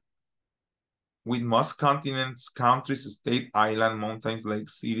 With most continents, countries, state, island, mountains,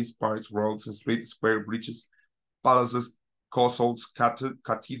 lakes, cities, parks, roads, streets, square, bridges, palaces, castles,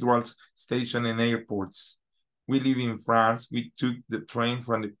 cathedrals, stations, and airports. We live in France. We took the train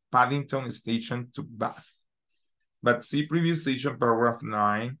from the Paddington station to Bath. But see previous section, paragraph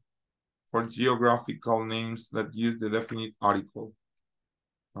 9, for geographical names that use the definite article.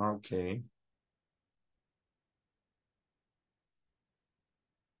 Okay.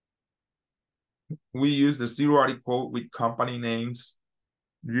 We use the zero article with company names,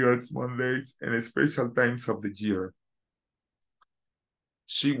 years, Mondays, and special times of the year.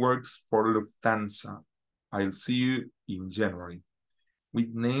 She works for Lufthansa. I'll see you in January.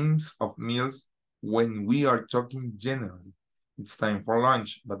 With names of meals when we are talking generally. It's time for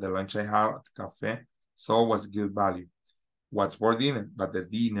lunch, but the lunch I had at the cafe, so was good value. What's for dinner? But the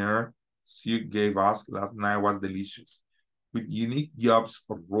dinner she gave us last night was delicious. With unique jobs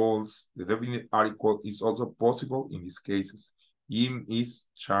or roles, the definite article is also possible in these cases. Jim is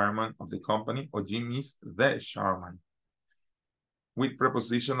chairman of the company, or Jim is the chairman. With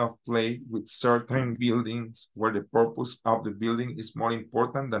preposition of play with certain buildings where the purpose of the building is more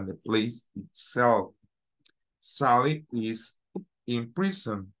important than the place itself. Sally is in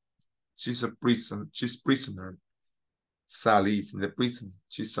prison. She's prisoner. Sally is in the prison.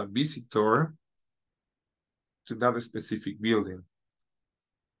 She's a visitor to that specific building.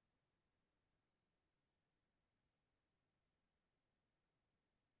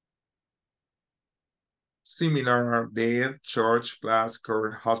 Similar, the church, class,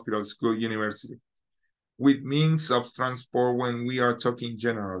 court, hospital, school, university. With means of transport when we are talking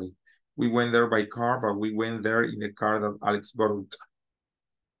generally. We went there by car, but we went there in the car that Alex borrowed.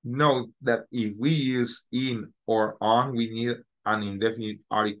 Note that if we use in or on, we need an indefinite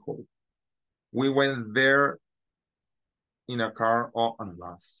article. We went there in a car or on a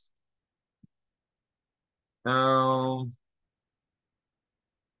bus.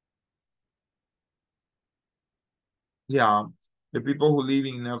 Yeah, the people who live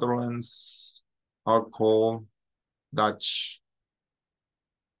in Netherlands are called Dutch.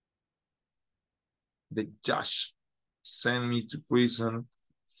 The judge sent me to prison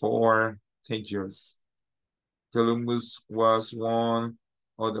for 10 years. Columbus was one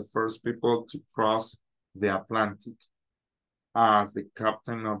of the first people to cross the Atlantic. As the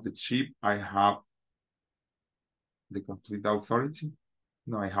captain of the ship, I have the complete authority.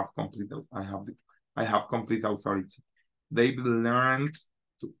 No, I have complete authority. David learned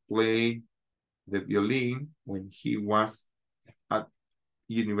to play the violin when he was at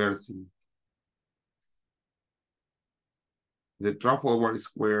university. The Trafalgar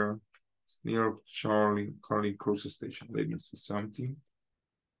Square is near Charlie Cruise Station. Let me see something.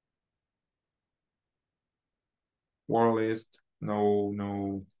 War list,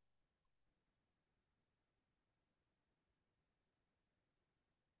 no.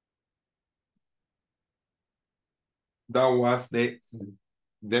 That was the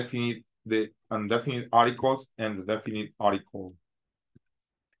undefinite articles and the definite article.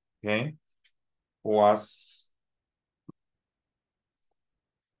 Okay, was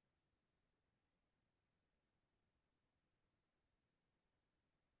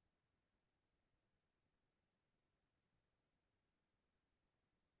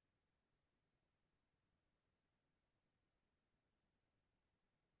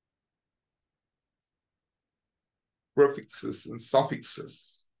prefixes and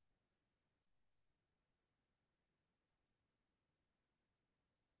suffixes.